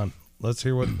going on? Let's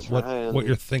hear what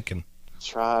you're thinking.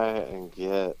 Try and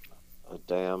get a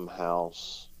damn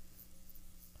house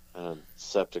and a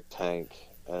septic tank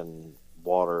and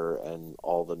water and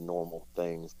all the normal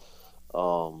things,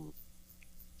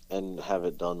 and have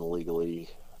it done legally.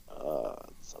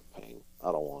 It's a pain.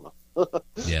 I don't want to.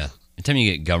 Yeah. Anytime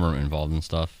you get government involved in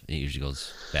stuff, it usually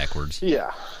goes backwards.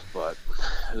 Yeah, but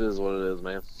it is what it is,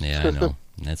 man. Yeah, I know.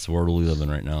 That's the world we live in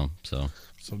right now. So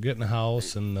getting a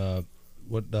house, and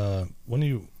when do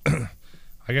you?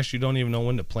 I guess you don't even know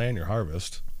when to plan your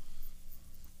harvest.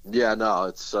 Yeah, no,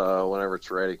 it's whenever it's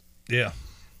ready. Yeah.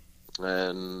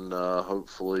 And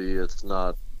hopefully it's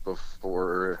not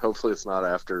before. Hopefully it's not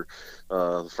after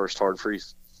the first hard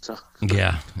freeze. So.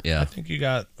 Yeah. I think you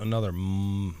got another.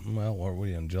 Well, what are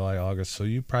we in? July, August. So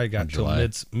you probably got till July.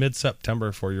 mid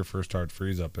September for your first hard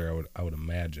freeze up there. I would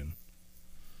imagine.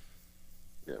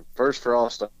 Yeah, first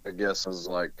frost I guess is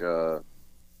like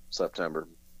September.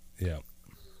 Yeah.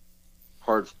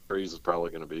 Hard freeze is probably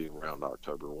going to be around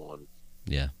October 1.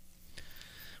 Yeah.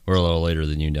 We're a little later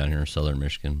than you down here in southern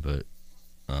Michigan, but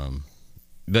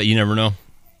you never know.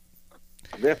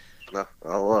 Yeah. No,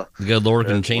 I'll, The good Lord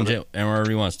can change it whenever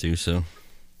he wants to, so.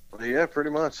 Yeah, pretty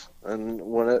much. And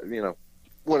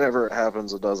whenever it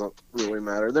happens, it doesn't really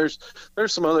matter. There's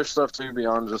some other stuff too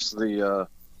beyond just the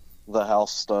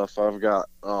house stuff. I've got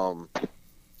a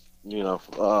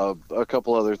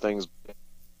couple other things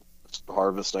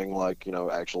harvesting, like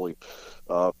actually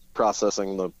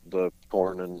processing the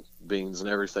corn and beans and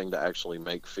everything to actually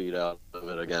make feed out of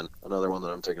it. Again, another one that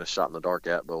I'm taking a shot in the dark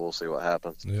at, but we'll see what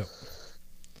happens. Yep.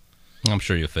 I'm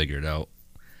sure you'll figure it out.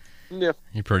 Yeah.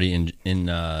 You're pretty in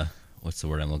what's the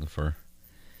word I'm looking for?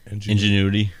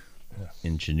 Ingenuity. Yeah.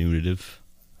 Ingenuitive.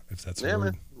 If that's a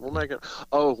word. Man, we'll make it.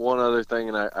 Oh, one other thing,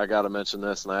 and I got to mention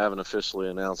this, and I haven't officially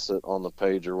announced it on the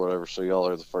page or whatever, so y'all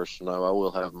are the first to know. I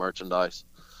will have merchandise.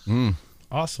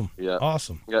 Awesome. Yeah.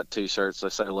 Awesome. Got T-shirts. They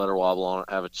say "Let her wobble" on it.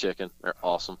 Have a chicken. They're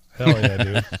awesome. Hell yeah,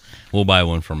 dude. We'll buy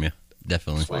one from you.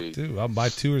 Definitely. Sweet. Fuck, dude. I'll buy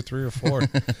 2 or 3 or 4.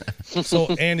 So,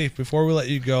 Andy, before we let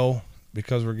you go,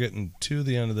 because we're getting to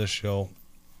the end of this show,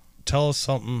 tell us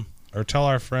something, or tell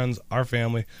our friends, our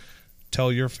family,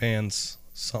 tell your fans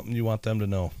something you want them to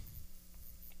know.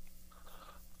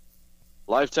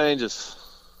 Life changes.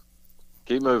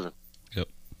 Keep moving. Yep.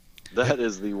 That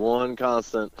is the one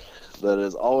constant that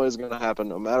is always going to happen.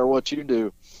 No matter what you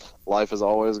do, life is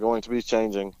always going to be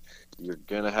changing. You're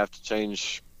going to have to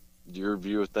change your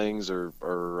view of things or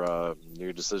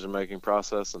your decision-making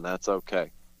process, and that's okay.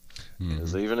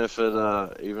 Is even if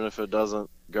it doesn't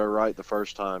go right the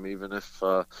first time, even if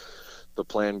the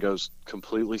plan goes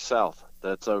completely south,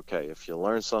 that's okay. If you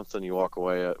learn something, you walk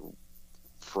away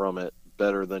from it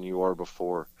better than you were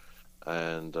before.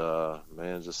 And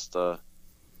man, just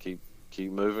keep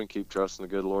moving, keep trusting the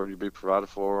good Lord you be provided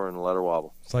for, and let her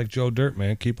wobble. It's like Joe Dirt,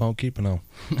 man. Keep on keeping on.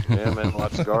 Yeah, man,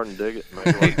 watch the garden, dig it,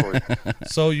 make it work for you.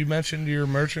 So you mentioned your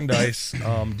merchandise.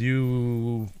 Do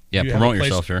you? Yeah, do you have promote a place-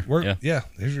 yourself here. Where, Yeah.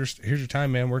 Here's your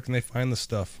time, man. Where can they find the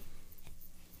stuff?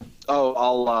 Oh,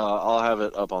 I'll have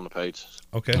it up on the page.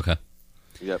 Okay. Okay.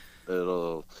 Yep,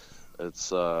 it'll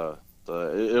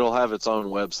have its own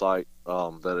website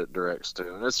that it directs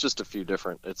to, and it's just a few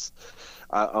different.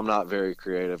 I'm not very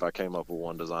creative. I came up with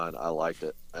one design. I liked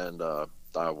it, and I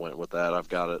went with that. I've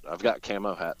got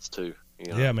camo hats too.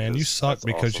 You know, Yeah, man, you 'cause suck that's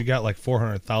because awesome. you got like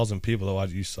 400,000 people that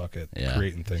watch you suck at Yeah.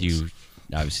 creating things. You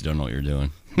obviously don't know what you're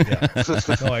doing. Yeah,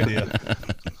 no idea.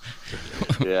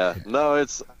 Yeah, no,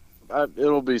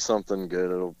 it'll be something good.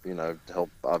 It'll help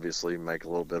obviously make a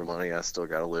little bit of money. I still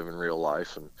got to live in real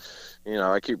life, and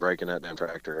I keep breaking that damn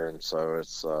tractor, and so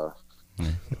it's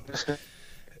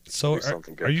So do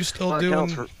something good. are you still Well, it doing?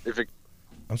 counts for-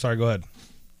 I'm sorry. Go ahead.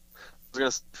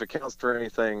 if it counts for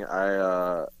anything,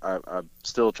 I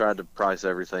still tried to price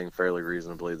everything fairly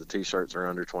reasonably. The t-shirts are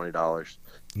under $20,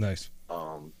 Nice.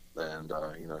 and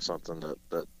something that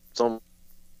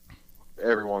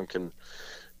everyone can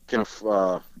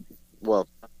well,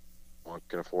 one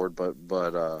can afford, but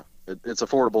it's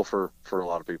affordable for a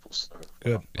lot of people. So,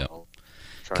 Good. Yep.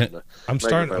 Trying Can- to I'm make it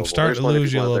starting available. to There's plenty of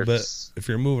lose you a people out little there bit. If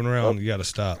you're moving around, Oh. you got to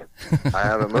stop. I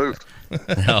haven't moved.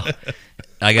 No.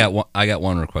 I got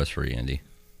one request for you, Andy.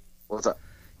 What's that?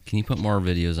 Can you put more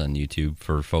videos on YouTube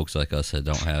for folks like us that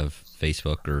don't have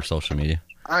Facebook or social media?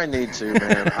 I need to,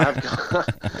 man.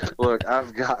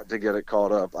 I've got to get it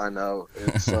caught up. I know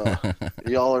it's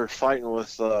y'all are fighting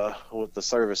with the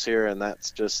service here, and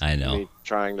that's just I know. me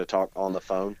trying to talk on the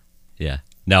phone, Yeah.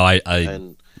 No, I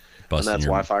and busted that's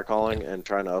your Wi-Fi calling and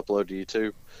trying to upload to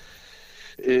YouTube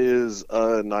is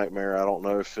a nightmare. I don't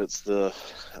know if it's the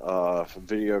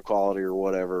video quality or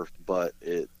whatever, but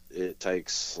it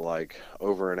takes like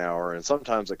over an hour, and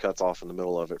sometimes it cuts off in the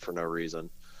middle of it for no reason,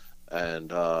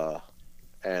 and I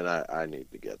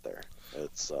need to get there.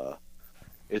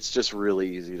 It's just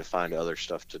really easy to find other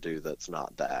stuff to do that's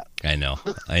not that. I know.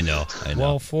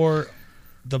 Well, for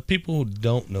the people who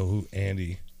don't know who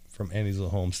Andy from Andy's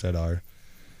Little Homestead are,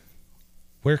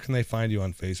 where can they find you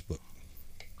on Facebook?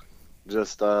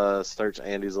 Just search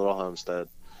Andy's Little Homestead.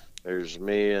 There's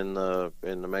me in the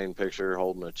main picture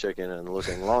holding a chicken and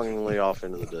looking longingly off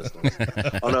into the distance.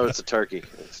 Oh no, it's a turkey.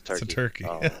 It's a turkey.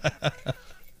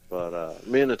 But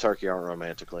me and the turkey aren't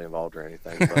romantically involved or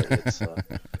anything.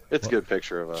 But it's a good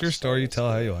picture of us. It's your story. You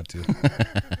tell how you want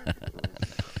to.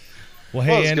 Well, Well,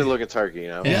 hey, it's a Andy. good looking turkey,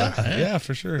 Yeah,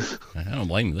 for sure. I don't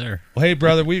blame you there. Well, hey,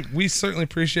 brother, we certainly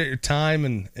appreciate your time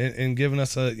and giving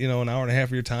us an hour and a half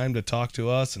of your time to talk to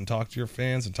us and talk to your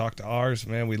fans and talk to ours.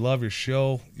 Man, we love your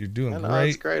show. You're doing It's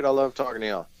great. great. I love talking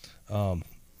to y'all.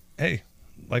 Hey,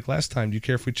 like last time, do you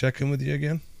care if we check in with you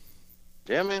again?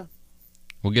 Yeah, man.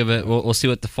 We'll give it. We'll see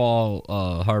what the fall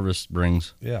harvest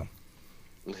brings. Yeah.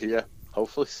 Yeah.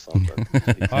 Hopefully something.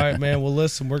 All right, man. Well,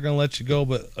 listen, we're gonna let you go,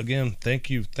 but again, thank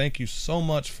you so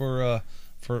much for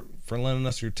lending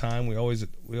us your time. We always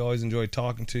enjoy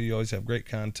talking to you. You always have great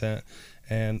content,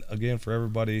 and again, for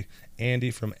everybody,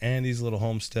 Andy from Andy's Little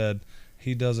Homestead,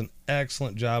 he does an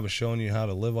excellent job of showing you how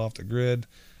to live off the grid,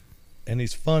 and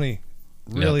he's funny,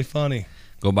 really funny.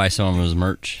 Go buy some of his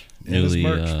merch. And his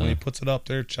merch, when he puts it up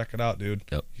there, check it out, dude.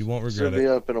 Yep. You won't Should regret be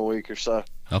it. up in a week or so.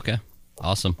 Okay.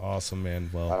 Awesome. Awesome, man.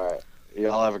 Well, All right.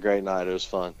 Y'all have a great night. It was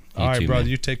fun. all right, too, brother. man.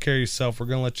 You take care of yourself. We're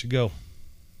gonna let you go.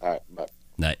 All right. Bye.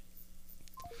 Night.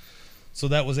 So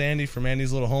that was Andy from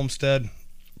Andy's Little Homestead.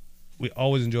 We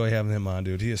always enjoy having him on,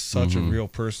 dude. He is such a real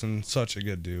person, such a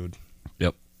good dude.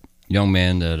 Yep. Young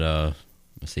man that I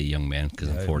say young man because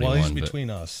I'm 41. Well, he's but between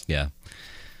us. yeah.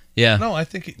 No, I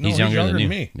think he's younger younger than you.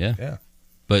 than me. Yeah. Yeah.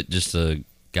 But just a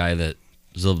guy that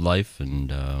lived life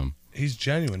and He's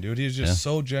genuine, dude. He's just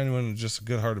so genuine and just a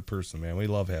good-hearted person, man. We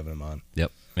love having him on.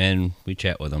 yep. And we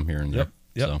chat with him here and there.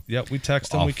 Yep. We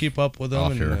text him, we Off- keep up with him,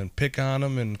 off here. and pick on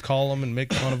him, and call him, and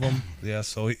make fun of him. Yeah.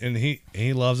 So he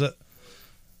loves it.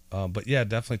 But yeah,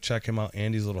 definitely check him out.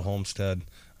 Andy's Little Homestead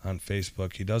on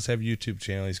Facebook. He does have a YouTube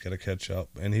channel. He's got to catch up,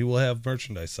 and he will have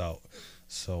merchandise out.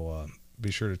 So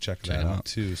be sure to check that him out out.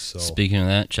 too. So Speaking of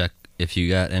that, check if you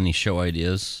got any show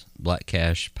ideas,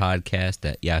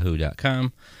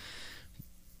 blackcashpodcast@yahoo.com.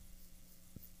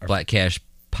 Black Cash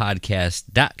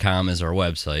blackcashpodcast.com is our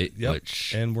website. Yep.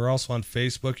 Which And we're also on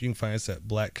Facebook. You can find us at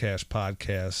Black Cash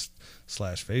Podcast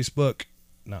 /Facebook.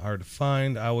 Not hard to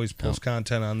find. I always post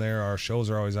content on there. Our shows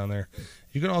are always on there.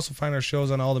 You can also find our shows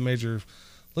on all the major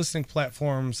listening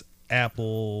platforms: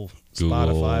 Apple, Google.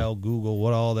 Spotify, Google,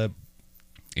 what all that.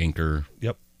 Anchor.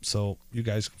 Yep. So you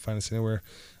guys can find us anywhere.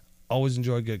 Always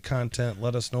enjoy good content.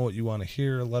 Let us know what you want to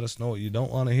hear. Let us know what you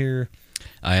don't want to hear.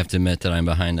 I have to admit that I'm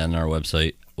behind on our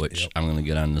website, which Yep. I'm going to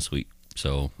get on this week.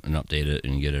 So, and update it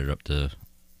and get it up to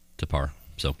par.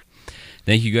 So,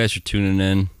 thank you guys for tuning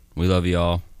in. We love you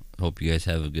all. Hope you guys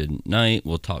have a good night.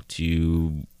 We'll talk to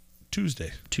you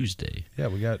Tuesday. Tuesday. Yeah,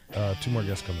 we got 2 more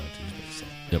guests coming on Tuesday. So.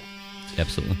 Yep,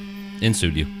 absolutely. In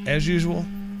studio. As usual,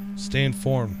 stay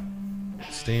informed.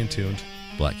 Stay in tuned.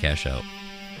 Black Cash out.